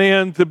the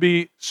command to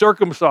be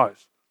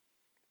circumcised.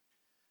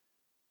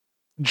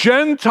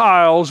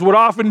 Gentiles would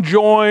often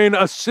join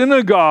a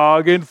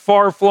synagogue in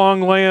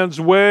far-flung lands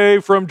way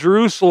from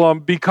Jerusalem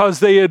because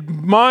they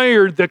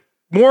admired the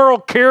moral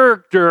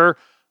character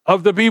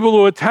of the people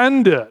who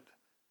attended.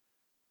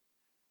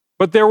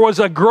 But there was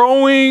a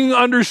growing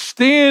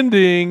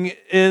understanding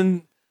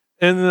in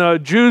the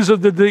Jews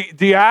of the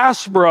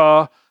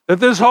diaspora that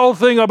this whole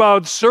thing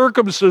about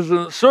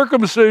circumcision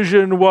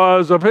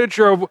was a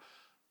picture of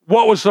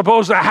what was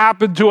supposed to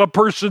happen to a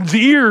person's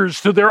ears,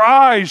 to their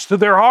eyes, to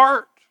their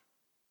heart.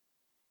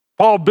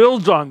 Paul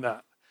builds on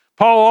that.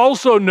 Paul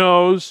also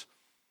knows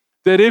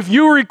that if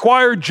you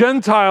require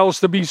Gentiles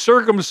to be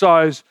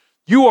circumcised,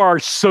 you are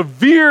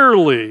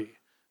severely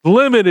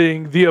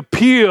limiting the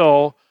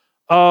appeal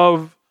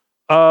of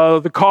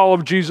the call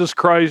of Jesus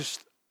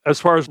Christ as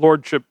far as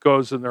lordship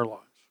goes in their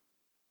lives.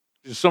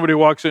 If somebody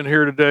walks in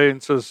here today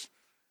and says,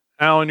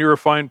 Alan, you're a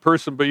fine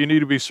person, but you need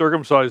to be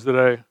circumcised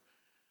today.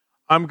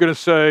 I'm going to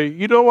say,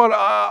 you know what?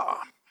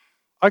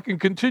 I can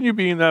continue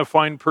being that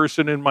fine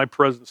person in my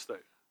present state.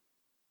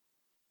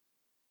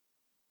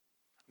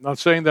 I'm not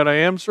saying that I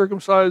am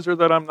circumcised or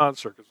that I'm not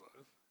circumcised.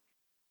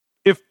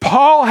 If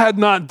Paul had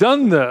not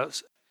done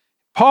this,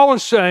 Paul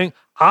is saying,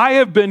 I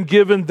have been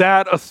given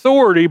that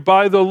authority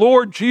by the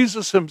Lord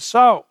Jesus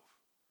himself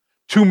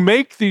to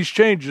make these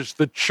changes.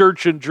 The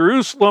church in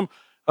Jerusalem,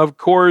 of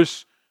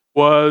course,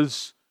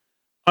 was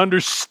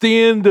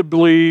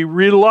understandably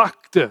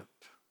reluctant.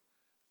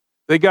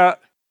 They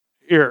got,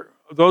 here,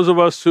 those of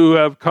us who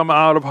have come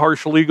out of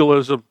harsh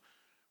legalism,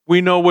 we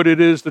know what it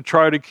is to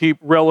try to keep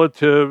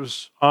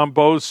relatives on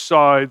both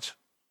sides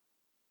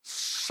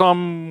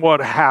somewhat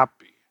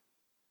happy,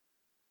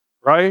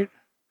 right?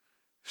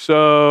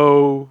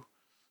 So,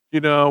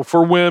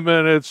 for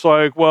women, it's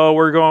like, well,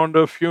 we're going to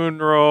a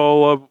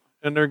funeral,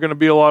 and there are going to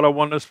be a lot of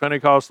Oneness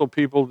Pentecostal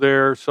people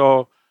there,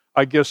 so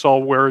I guess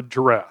I'll wear a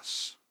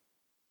dress,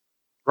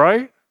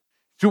 right?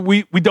 So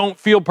we don't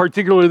feel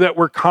particularly that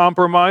we're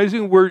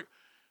compromising.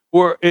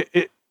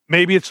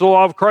 Maybe it's the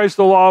law of Christ,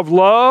 the law of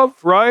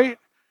love, right?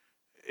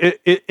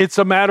 It's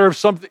a matter of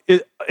something,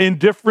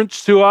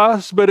 indifference to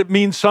us, but it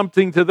means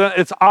something to them.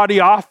 It's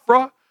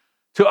adiaphora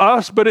to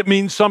us, but it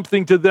means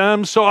something to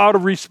them. So out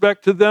of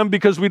respect to them,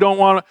 because we don't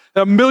want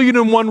a million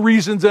and one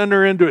reasons to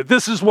enter into it.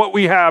 This is what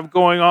we have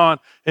going on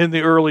in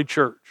the early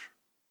church.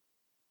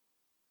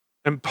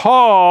 And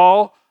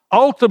Paul,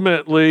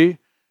 ultimately,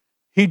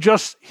 he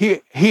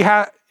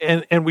had,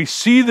 and we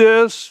see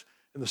this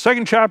in the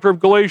second chapter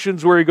of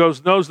Galatians where he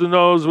goes nose to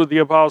nose with the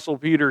Apostle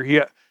Peter. He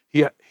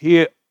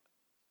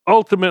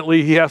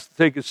ultimately, he has to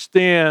take a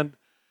stand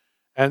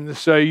and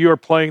say, you're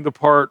playing the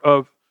part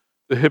of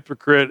the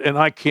hypocrite, and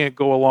I can't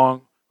go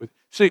along with.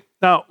 See,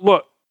 now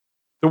look,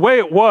 the way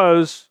it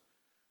was,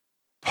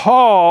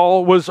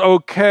 Paul was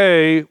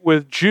okay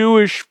with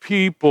Jewish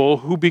people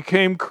who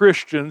became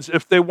Christians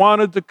if they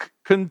wanted to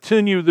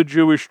continue the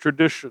Jewish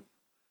tradition.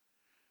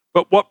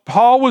 But what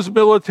Paul was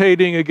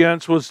militating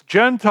against was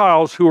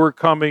Gentiles who were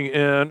coming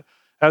in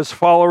as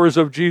followers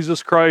of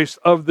Jesus Christ,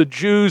 of the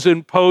Jews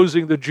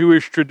imposing the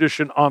Jewish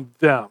tradition on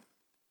them.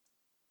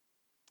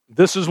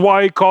 This is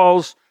why he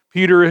calls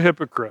Peter a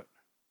hypocrite.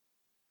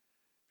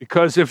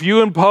 Because if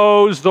you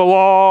impose the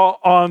law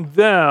on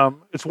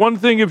them, it's one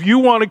thing if you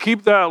want to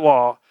keep that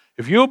law.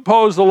 If you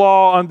impose the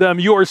law on them,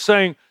 you are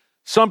saying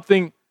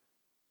something,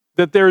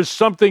 that there is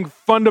something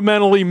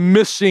fundamentally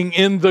missing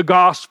in the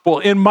gospel,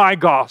 in my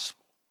gospel.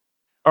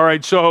 All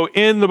right, so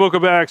in the book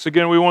of Acts,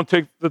 again, we won't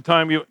take the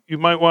time. You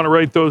might want to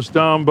write those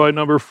down by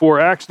number 4.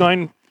 Acts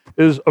 9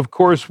 is, of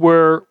course,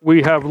 where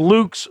we have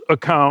Luke's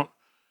account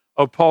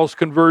of Paul's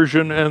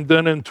conversion, and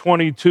then in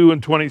 22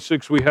 and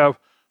 26, we have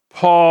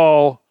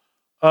Paul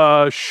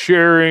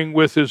sharing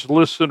with his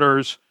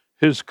listeners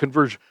his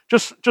conversion.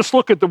 Just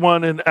look at the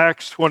one in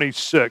Acts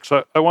 26.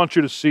 I want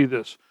you to see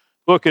this.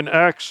 Look in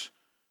Acts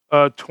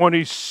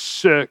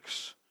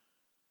 26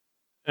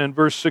 and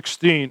verse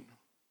 16.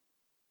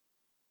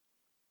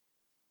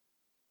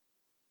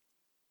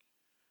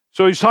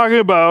 So he's talking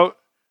about,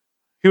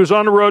 he was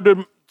on the road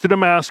to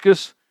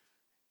Damascus.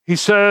 He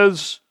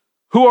says,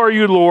 "Who are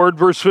you, Lord?"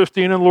 Verse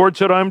 15, and the Lord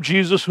said, "I'm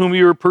Jesus whom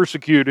you are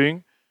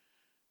persecuting."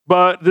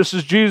 But this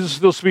is Jesus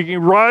still speaking.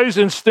 "Rise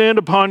and stand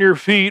upon your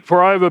feet,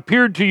 for I have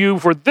appeared to you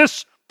for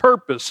this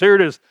purpose." Here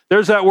it is.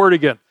 There's that word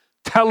again.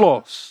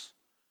 Telos.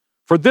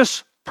 "For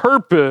this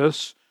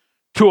purpose,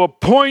 to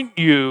appoint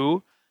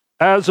you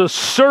as a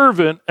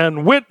servant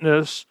and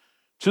witness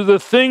to the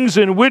things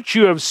in which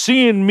you have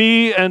seen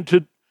me, and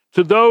to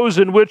those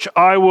in which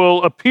I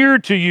will appear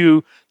to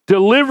you,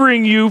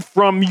 delivering you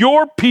from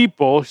your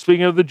people,"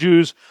 speaking of the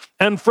Jews,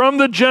 "and from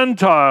the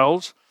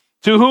Gentiles,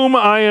 to whom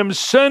I am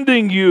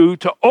sending you,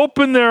 to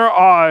open their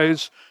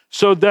eyes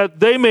so that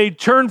they may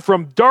turn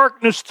from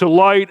darkness to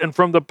light and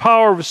from the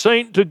power of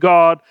Satan to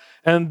God,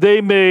 and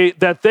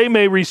that they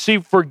may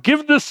receive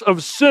forgiveness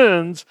of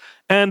sins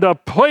and a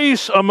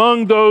place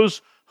among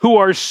those who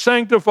are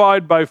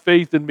sanctified by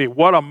faith in me."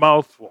 What a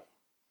mouthful.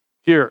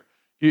 Here,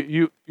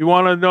 you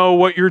want to know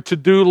what your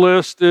to-do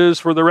list is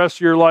for the rest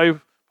of your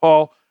life,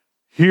 Paul?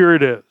 Here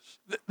it is.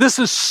 This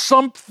is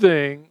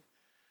something,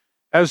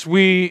 as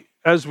we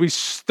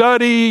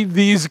study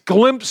these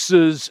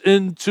glimpses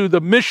into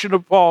the mission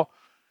of Paul,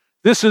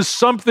 this is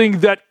something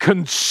that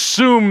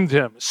consumed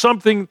him,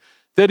 something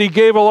that he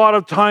gave a lot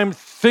of time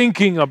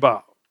thinking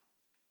about.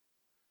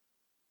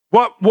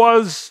 What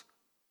was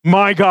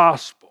my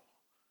gospel?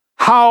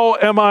 How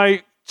am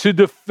I to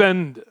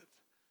defend it?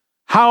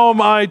 How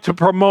am I to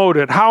promote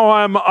it?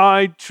 How am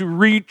I to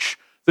reach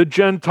the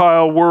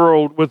Gentile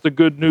world with the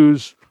good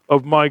news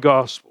of my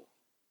gospel?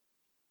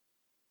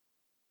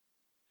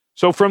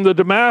 So from the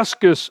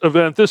Damascus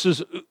event, this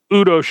is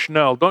Udo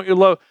Schnell. Don't you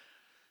love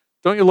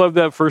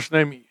that first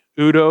name,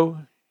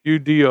 Udo?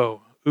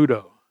 U-D-O,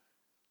 Udo.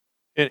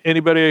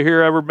 Anybody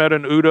here ever met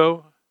an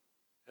Udo?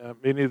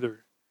 Me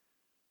neither.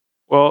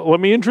 Well, let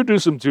me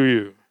introduce him to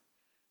you.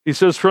 He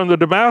says, from the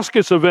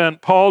Damascus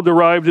event, Paul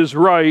derived his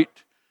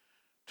right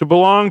to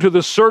belong to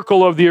the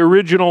circle of the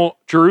original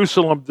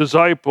Jerusalem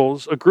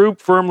disciples, a group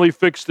firmly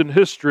fixed in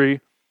history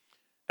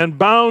and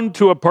bound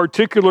to a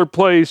particular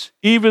place,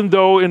 even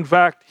though, in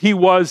fact, he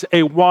was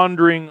a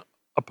wandering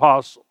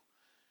apostle.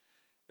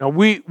 Now,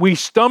 we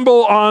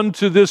stumble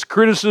onto this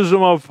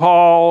criticism of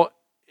Paul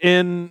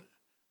in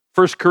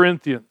 1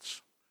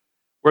 Corinthians,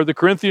 where the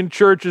Corinthian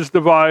church is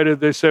divided.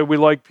 They say, we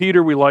like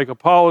Peter, we like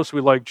Apollos,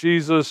 we like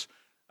Jesus.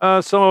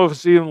 Some of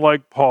us even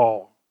like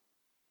Paul.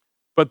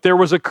 But there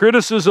was a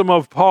criticism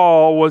of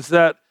Paul, was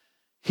that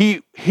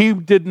he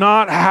did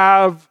not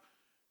have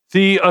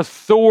the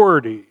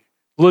authority,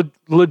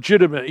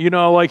 legitimate.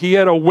 Like he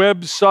had a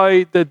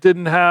website that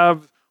didn't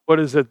have,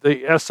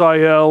 the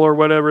SIL or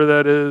whatever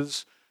that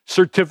is,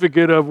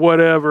 certificate of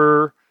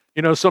whatever.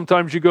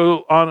 Sometimes you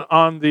go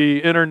on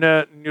the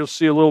internet and you'll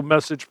see a little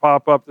message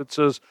pop up that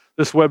says,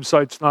 this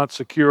website's not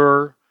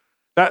secure.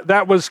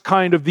 That was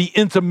kind of the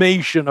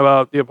intimation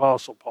about the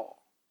Apostle Paul.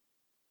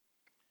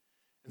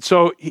 And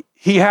so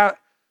he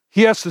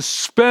has to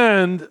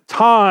spend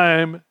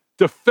time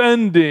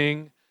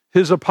defending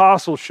his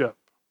apostleship.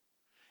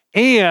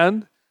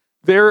 And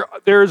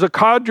there's a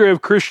cadre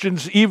of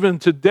Christians even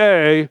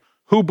today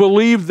who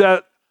believe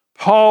that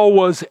Paul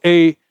was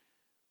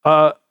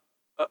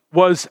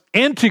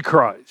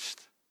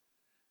Antichrist,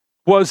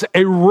 was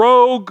a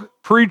rogue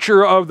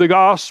preacher of the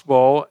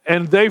gospel,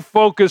 and they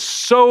focus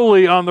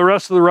solely on the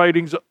rest of the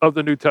writings of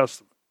the New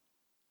Testament.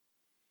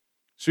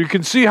 So you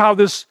can see how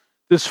this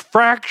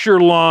fracture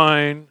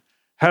line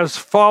has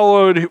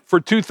followed for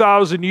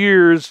 2,000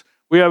 years.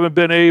 We haven't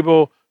been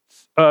able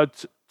to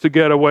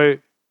get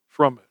away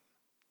from it.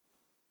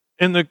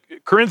 In the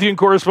Corinthian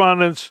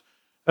correspondence,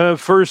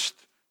 first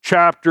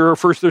or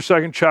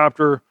second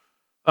chapter,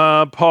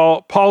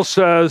 Paul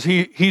says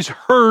he's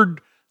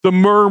heard the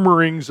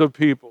murmurings of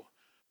people.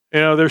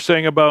 They're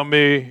saying about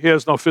me, he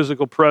has no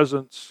physical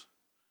presence.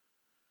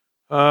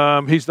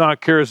 He's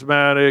not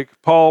charismatic.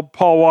 Paul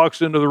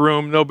walks into the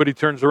room. Nobody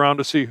turns around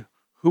to see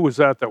who was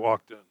that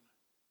walked in.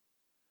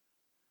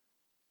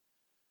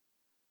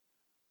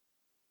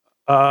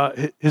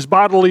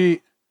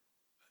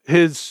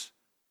 His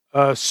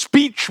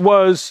speech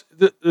was,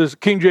 the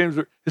King James,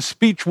 his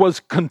speech was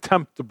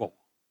contemptible.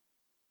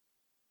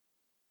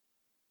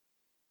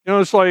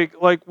 It's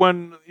like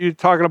when you're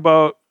talking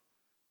about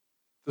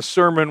the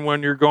sermon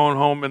when you're going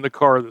home in the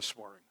car this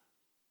morning.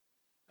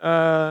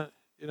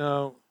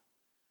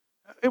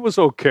 It was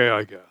okay,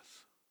 I guess.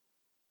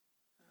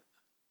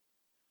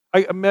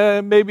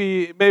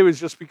 Maybe it's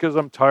just because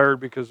I'm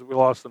tired because we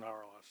lost an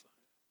hour last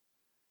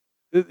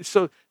night.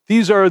 So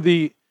these are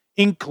the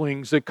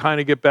inklings that kind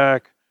of get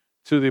back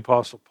to the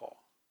Apostle Paul.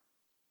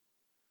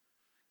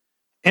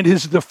 And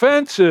his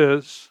defense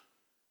is,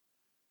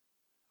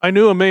 I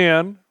knew a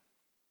man,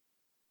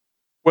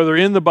 whether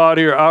in the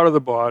body or out of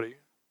the body,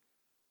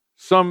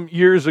 some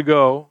years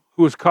ago,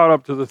 who was caught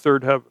up to the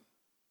third heaven.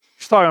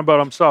 He's talking about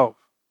himself.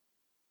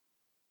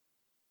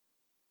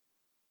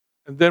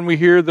 And then we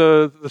hear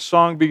the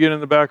song begin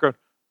in the background.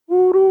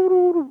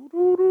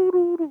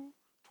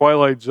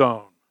 Twilight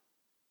Zone.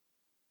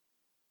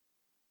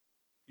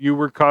 You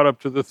were caught up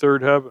to the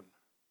third heaven.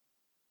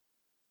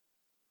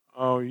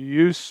 Oh,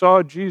 you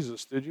saw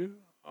Jesus, did you?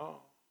 Oh.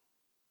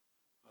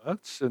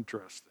 That's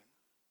interesting.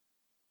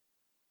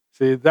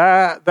 See,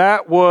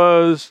 that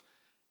was,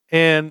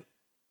 and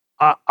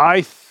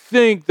I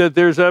think that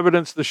there's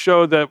evidence to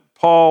show that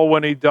Paul,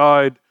 when he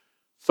died,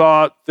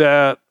 thought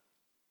that,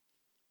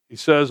 he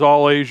says,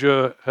 all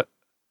Asia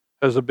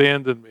has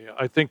abandoned me.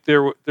 I think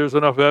there's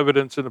enough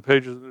evidence in the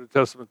pages of the New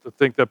Testament to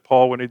think that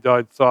Paul, when he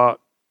died,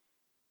 thought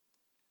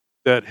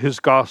that his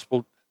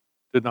gospel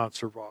did not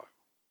survive.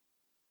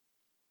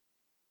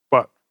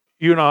 But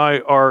you and I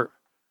are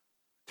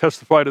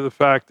testify to the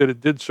fact that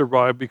it did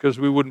survive, because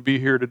we wouldn't be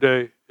here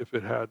today if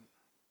it hadn't.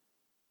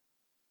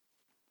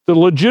 The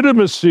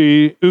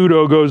legitimacy,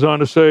 Udo goes on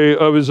to say,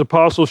 of his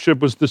apostleship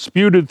was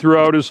disputed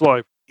throughout his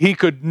life. He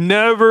could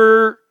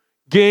never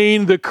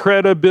gain the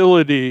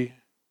credibility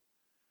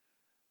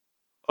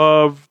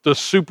of the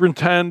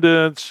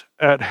superintendents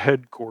at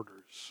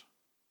headquarters.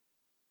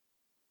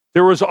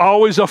 There was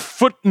always a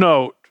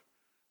footnote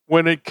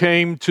when it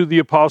came to the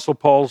Apostle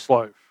Paul's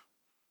life.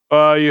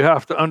 You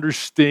have to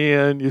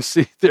understand, you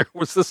see, there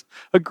was this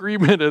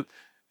agreement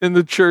in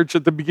the church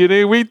at the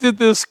beginning. We did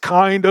this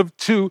kind of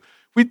to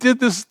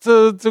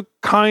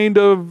kind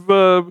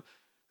of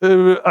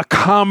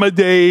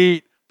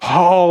accommodate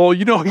Paul.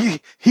 You know,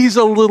 he's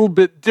a little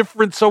bit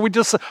different, so we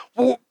just said,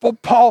 well,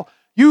 Paul,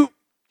 you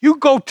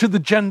go to the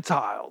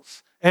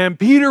Gentiles, and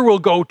Peter will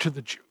go to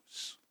the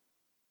Jews.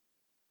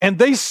 And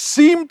they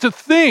seem to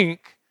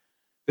think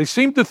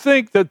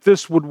that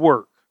this would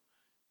work.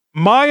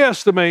 My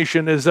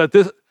estimation is that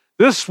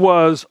this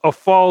was a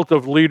fault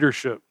of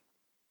leadership.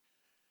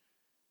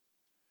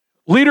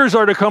 Leaders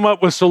are to come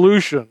up with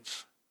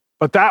solutions,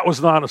 but that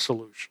was not a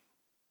solution.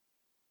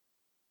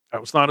 That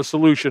was not a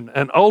solution.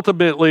 And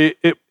ultimately,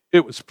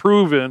 it was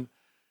proven.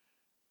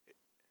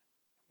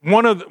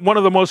 One of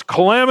the most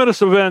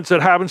calamitous events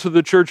that happens to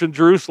the church in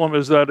Jerusalem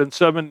is that in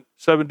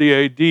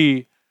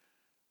 770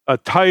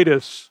 AD,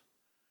 Titus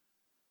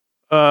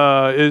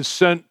is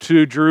sent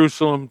to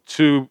Jerusalem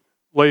to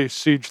lay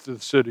siege to the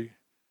city.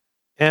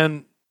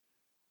 And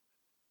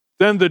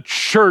then the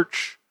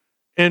church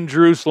in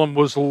Jerusalem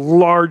was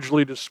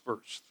largely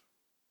dispersed.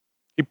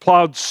 He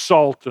plowed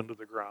salt into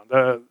the ground.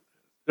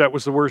 That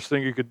was the worst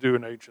thing you could do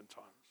in ancient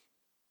times.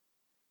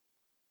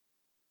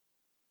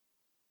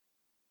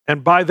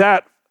 And by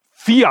that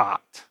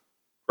fiat,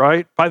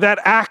 right? By that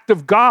act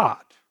of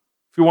God,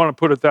 if you want to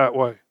put it that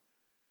way,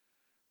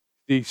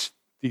 the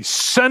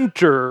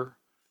center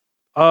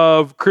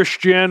of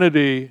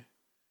Christianity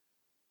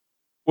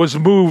was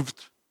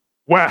moved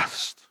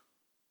west.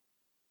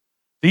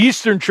 The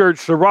Eastern Church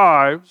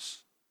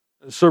survives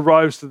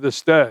to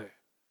this day.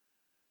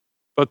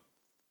 But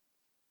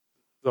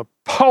the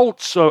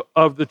pulse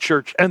of the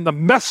church and the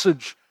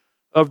message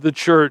of the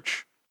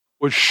church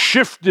was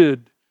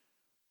shifted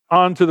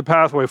onto the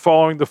pathway,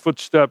 following the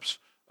footsteps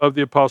of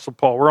the Apostle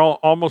Paul. We're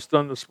almost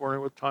done this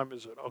morning. What time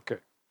is it? Okay.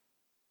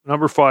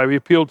 Number 5, he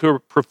appealed to a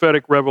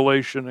prophetic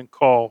revelation and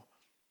call.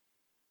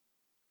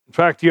 In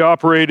fact, he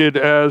operated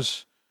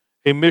as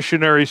a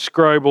missionary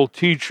scribal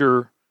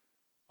teacher,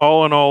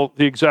 all in all,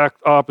 the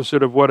exact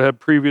opposite of what had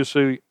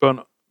previously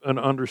been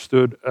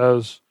understood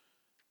as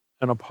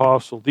an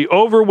apostle. The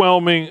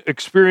overwhelming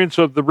experience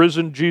of the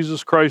risen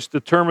Jesus Christ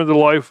determined the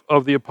life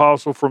of the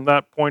apostle from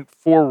that point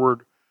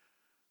forward,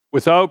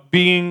 without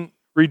being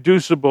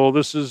reducible.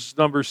 This is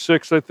number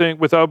 6, I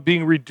think, without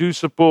being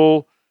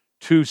reducible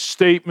to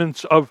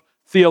statements of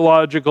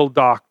theological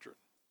doctrine.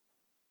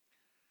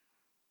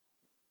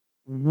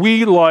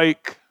 We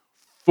like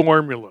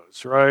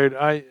formulas, right?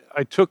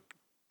 I took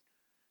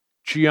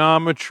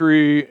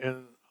geometry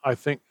in, I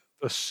think,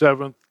 the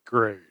 7th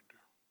grade.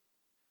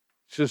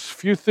 Just a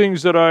few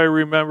things that I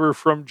remember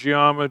from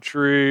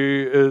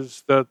geometry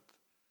is that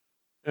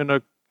in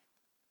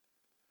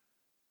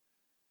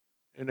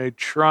a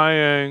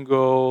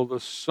triangle,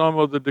 the sum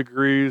of the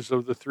degrees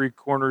of the 3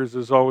 corners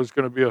is always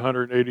going to be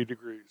 180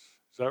 degrees.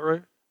 Is that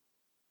right?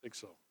 I think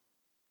so.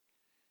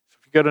 So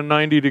if you got a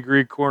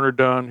 90-degree corner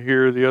down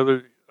here,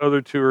 the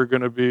other 2 are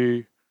going to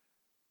be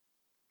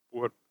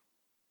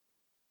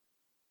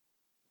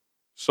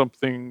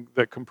something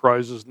that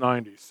comprises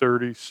 90,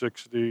 30,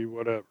 60,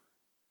 whatever.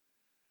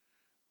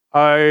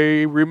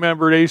 I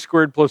remembered a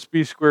squared plus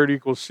b squared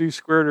equals c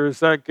squared, or is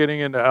that getting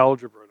into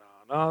algebra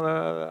now?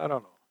 No, I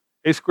don't know.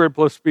 A squared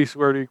plus b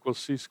squared equals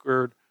c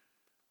squared.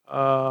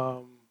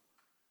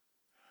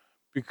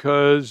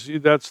 Because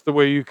that's the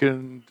way you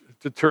can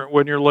determine,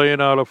 when you're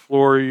laying out a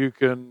floor, you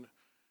can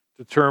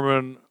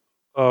determine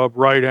a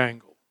right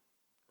angle,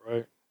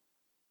 right?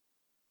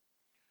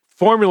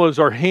 Formulas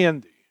are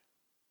handy,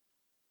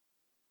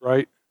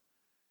 right?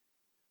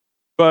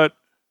 But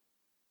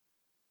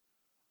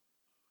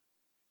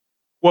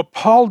what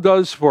Paul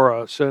does for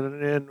us,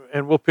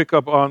 and we'll pick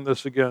up on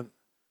this again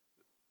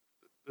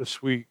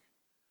this week,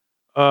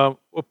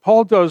 what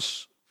Paul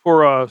does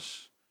for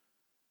us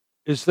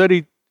is that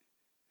he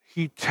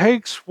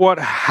takes what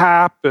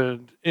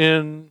happened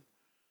in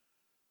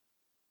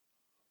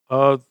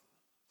the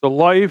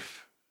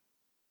life,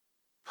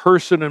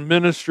 person, and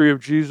ministry of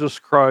Jesus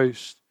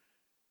Christ,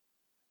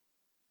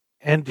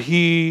 and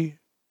he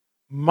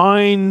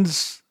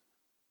mines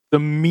the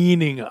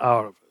meaning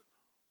out of it.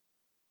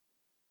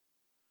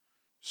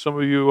 Some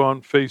of you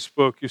on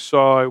Facebook, you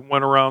saw I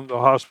went around the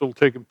hospital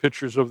taking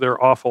pictures of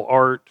their awful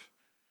art.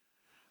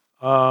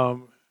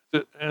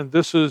 And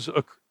this is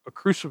a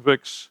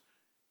crucifix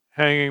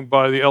hanging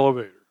by the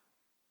elevator.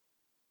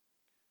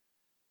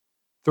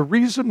 The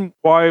reason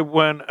why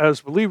when,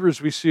 as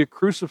believers, we see a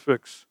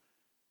crucifix,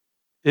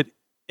 it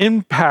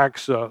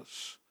impacts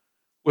us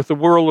with the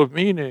world of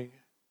meaning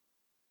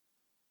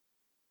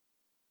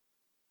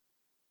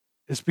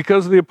is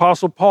because of the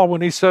Apostle Paul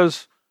when he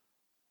says,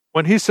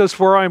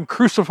 for I am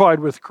crucified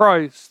with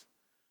Christ,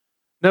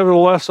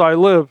 nevertheless I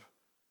live.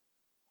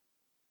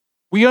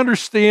 We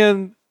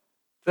understand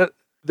that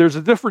there's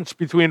a difference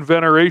between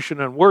veneration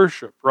and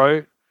worship,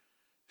 right?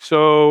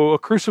 So a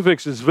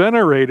crucifix is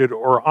venerated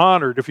or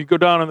honored. If you go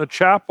down in the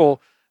chapel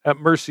at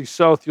Mercy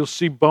South, you'll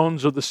see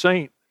bones of the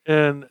saint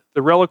in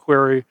the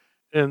reliquary,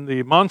 in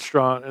the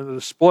monstrance, and the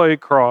display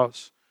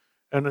cross.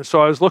 And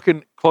so I was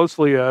looking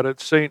closely at it.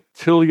 St.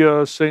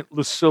 Tilia, St.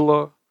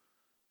 Lucilla.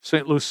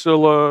 St.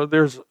 Lucilla,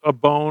 there's a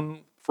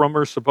bone from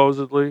her,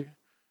 supposedly.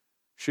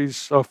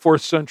 She's a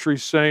 4th century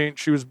saint.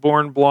 She was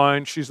born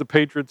blind. She's the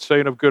patron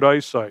saint of good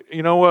eyesight.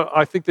 You know what?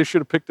 I think they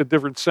should have picked a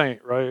different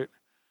saint, right?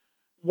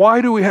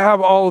 Why do we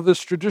have all of this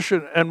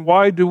tradition, and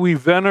why do we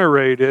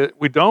venerate it?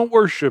 We don't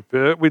worship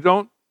it.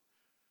 It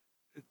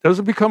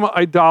doesn't become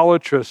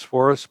idolatrous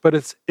for us, but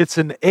it's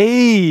an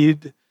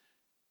aid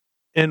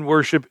in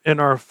worship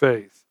in our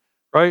faith,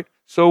 right?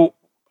 So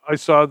I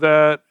saw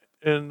that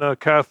in a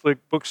Catholic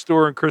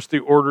bookstore, and Christy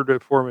ordered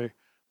it for me.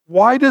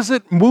 Why does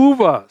it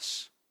move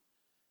us?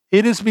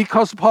 It is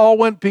because Paul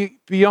went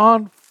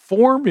beyond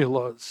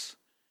formulas.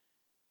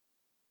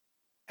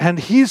 And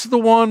he's the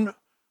one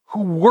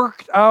who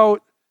worked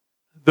out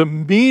the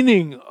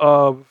meaning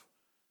of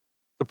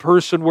the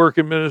person, work,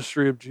 and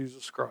ministry of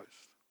Jesus Christ.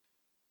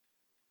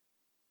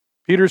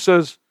 Peter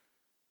says,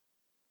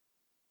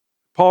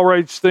 Paul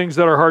writes things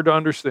that are hard to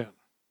understand.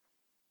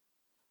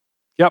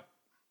 Yep,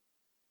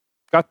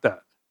 got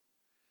that.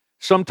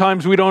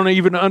 Sometimes we don't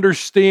even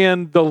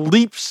understand the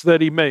leaps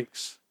that he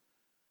makes.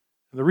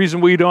 And the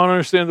reason we don't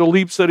understand the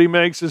leaps that he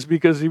makes is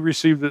because he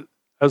received it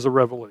as a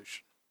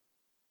revelation.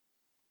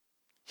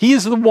 He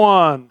is the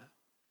one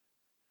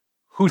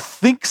who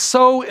thinks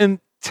so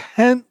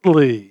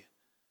intently.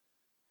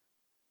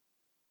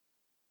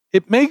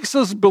 It makes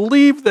us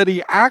believe that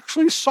he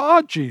actually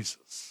saw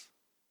Jesus.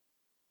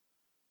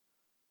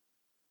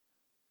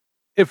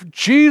 If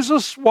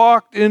Jesus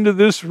walked into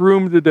this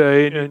room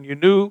today and you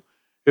knew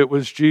it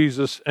was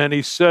Jesus and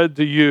he said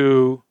to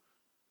you,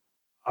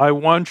 I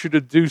want you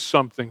to do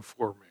something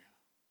for me.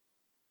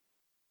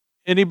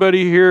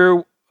 Anybody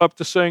here up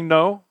to saying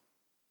no?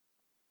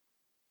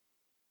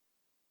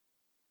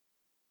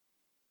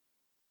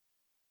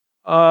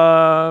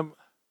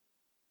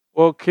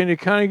 Well, can you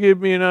kind of give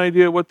me an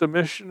idea what the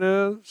mission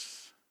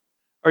is?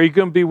 Are you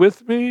going to be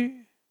with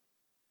me?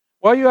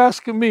 Why are you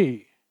asking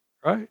me,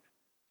 right?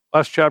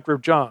 Last chapter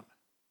of John.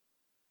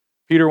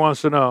 Peter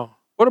wants to know,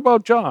 what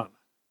about John?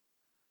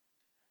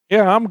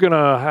 Yeah, I'm going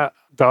to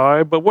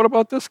die, but what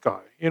about this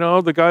guy? You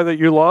know, the guy that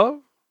you love?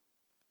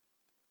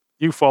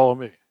 You follow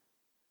me.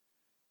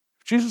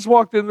 If Jesus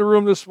walked in the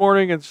room this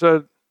morning and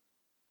said,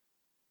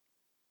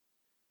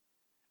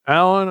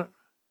 Alan,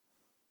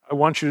 I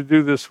want you to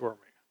do this for me.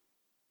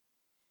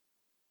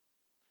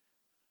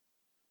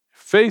 If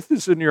faith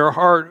is in your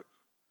heart,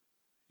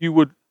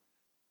 the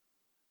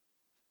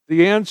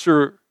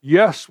answer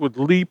yes would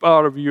leap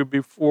out of you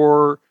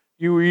before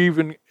you were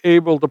even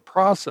able to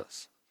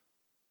process.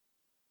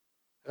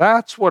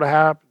 That's what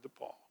happened to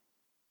Paul.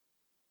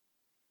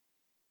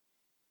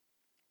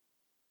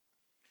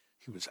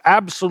 He was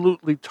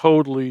absolutely,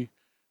 totally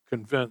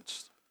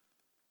convinced.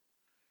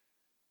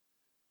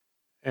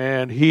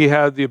 And he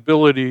had the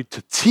ability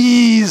to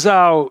tease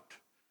out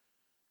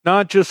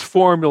not just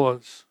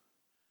formulas.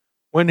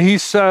 When he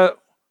said,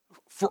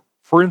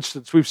 for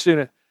instance, we've seen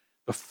it,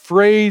 the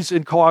phrase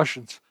in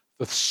Colossians,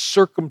 the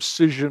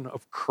circumcision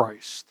of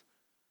Christ.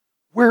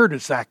 Where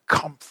does that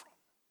come from?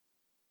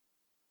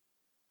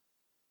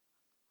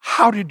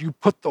 How did you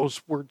put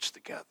those words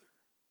together?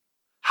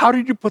 How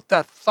did you put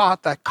that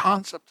thought, that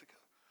concept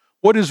together?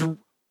 What is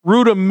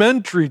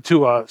rudimentary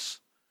to us?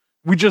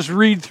 We just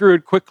read through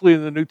it quickly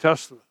in the New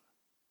Testament.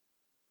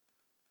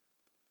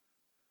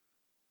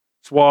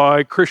 That's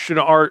why Christian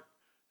art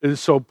is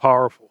so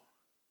powerful.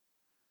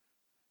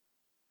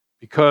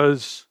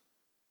 Because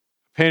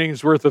a painting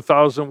is worth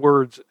 1,000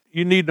 words.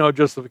 You need no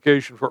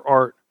justification for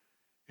art.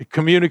 It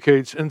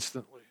communicates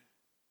instantly.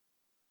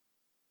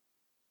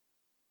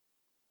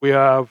 We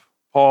have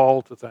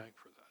Paul to thank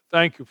for that.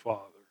 Thank you,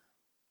 Father.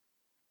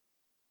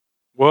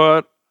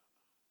 What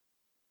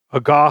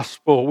a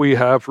gospel we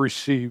have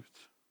received.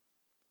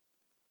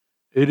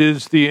 It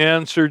is the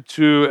answer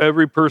to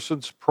every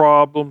person's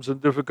problems and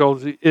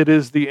difficulties. It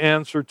is the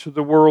answer to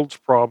the world's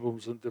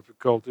problems and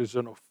difficulties.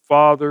 And,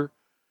 Father,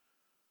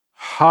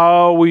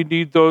 how we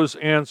need those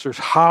answers,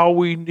 how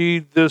we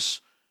need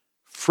this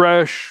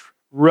fresh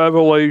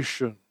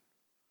revelation,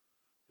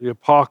 the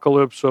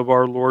apocalypse of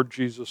our Lord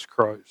Jesus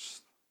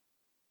Christ.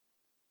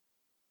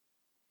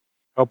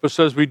 Help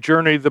us as we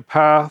journey the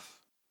path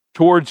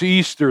towards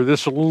Easter,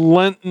 this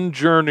Lenten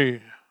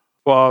journey,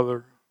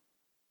 Father.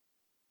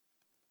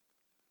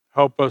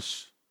 Help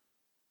us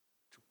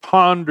to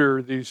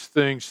ponder these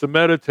things, to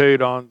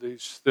meditate on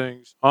these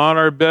things on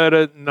our bed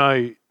at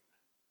night,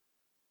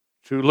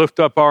 to lift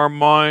up our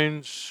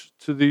minds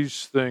to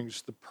these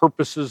things, the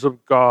purposes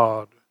of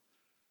God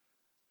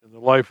in the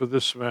life of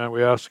this man.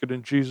 We ask it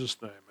in Jesus'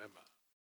 name.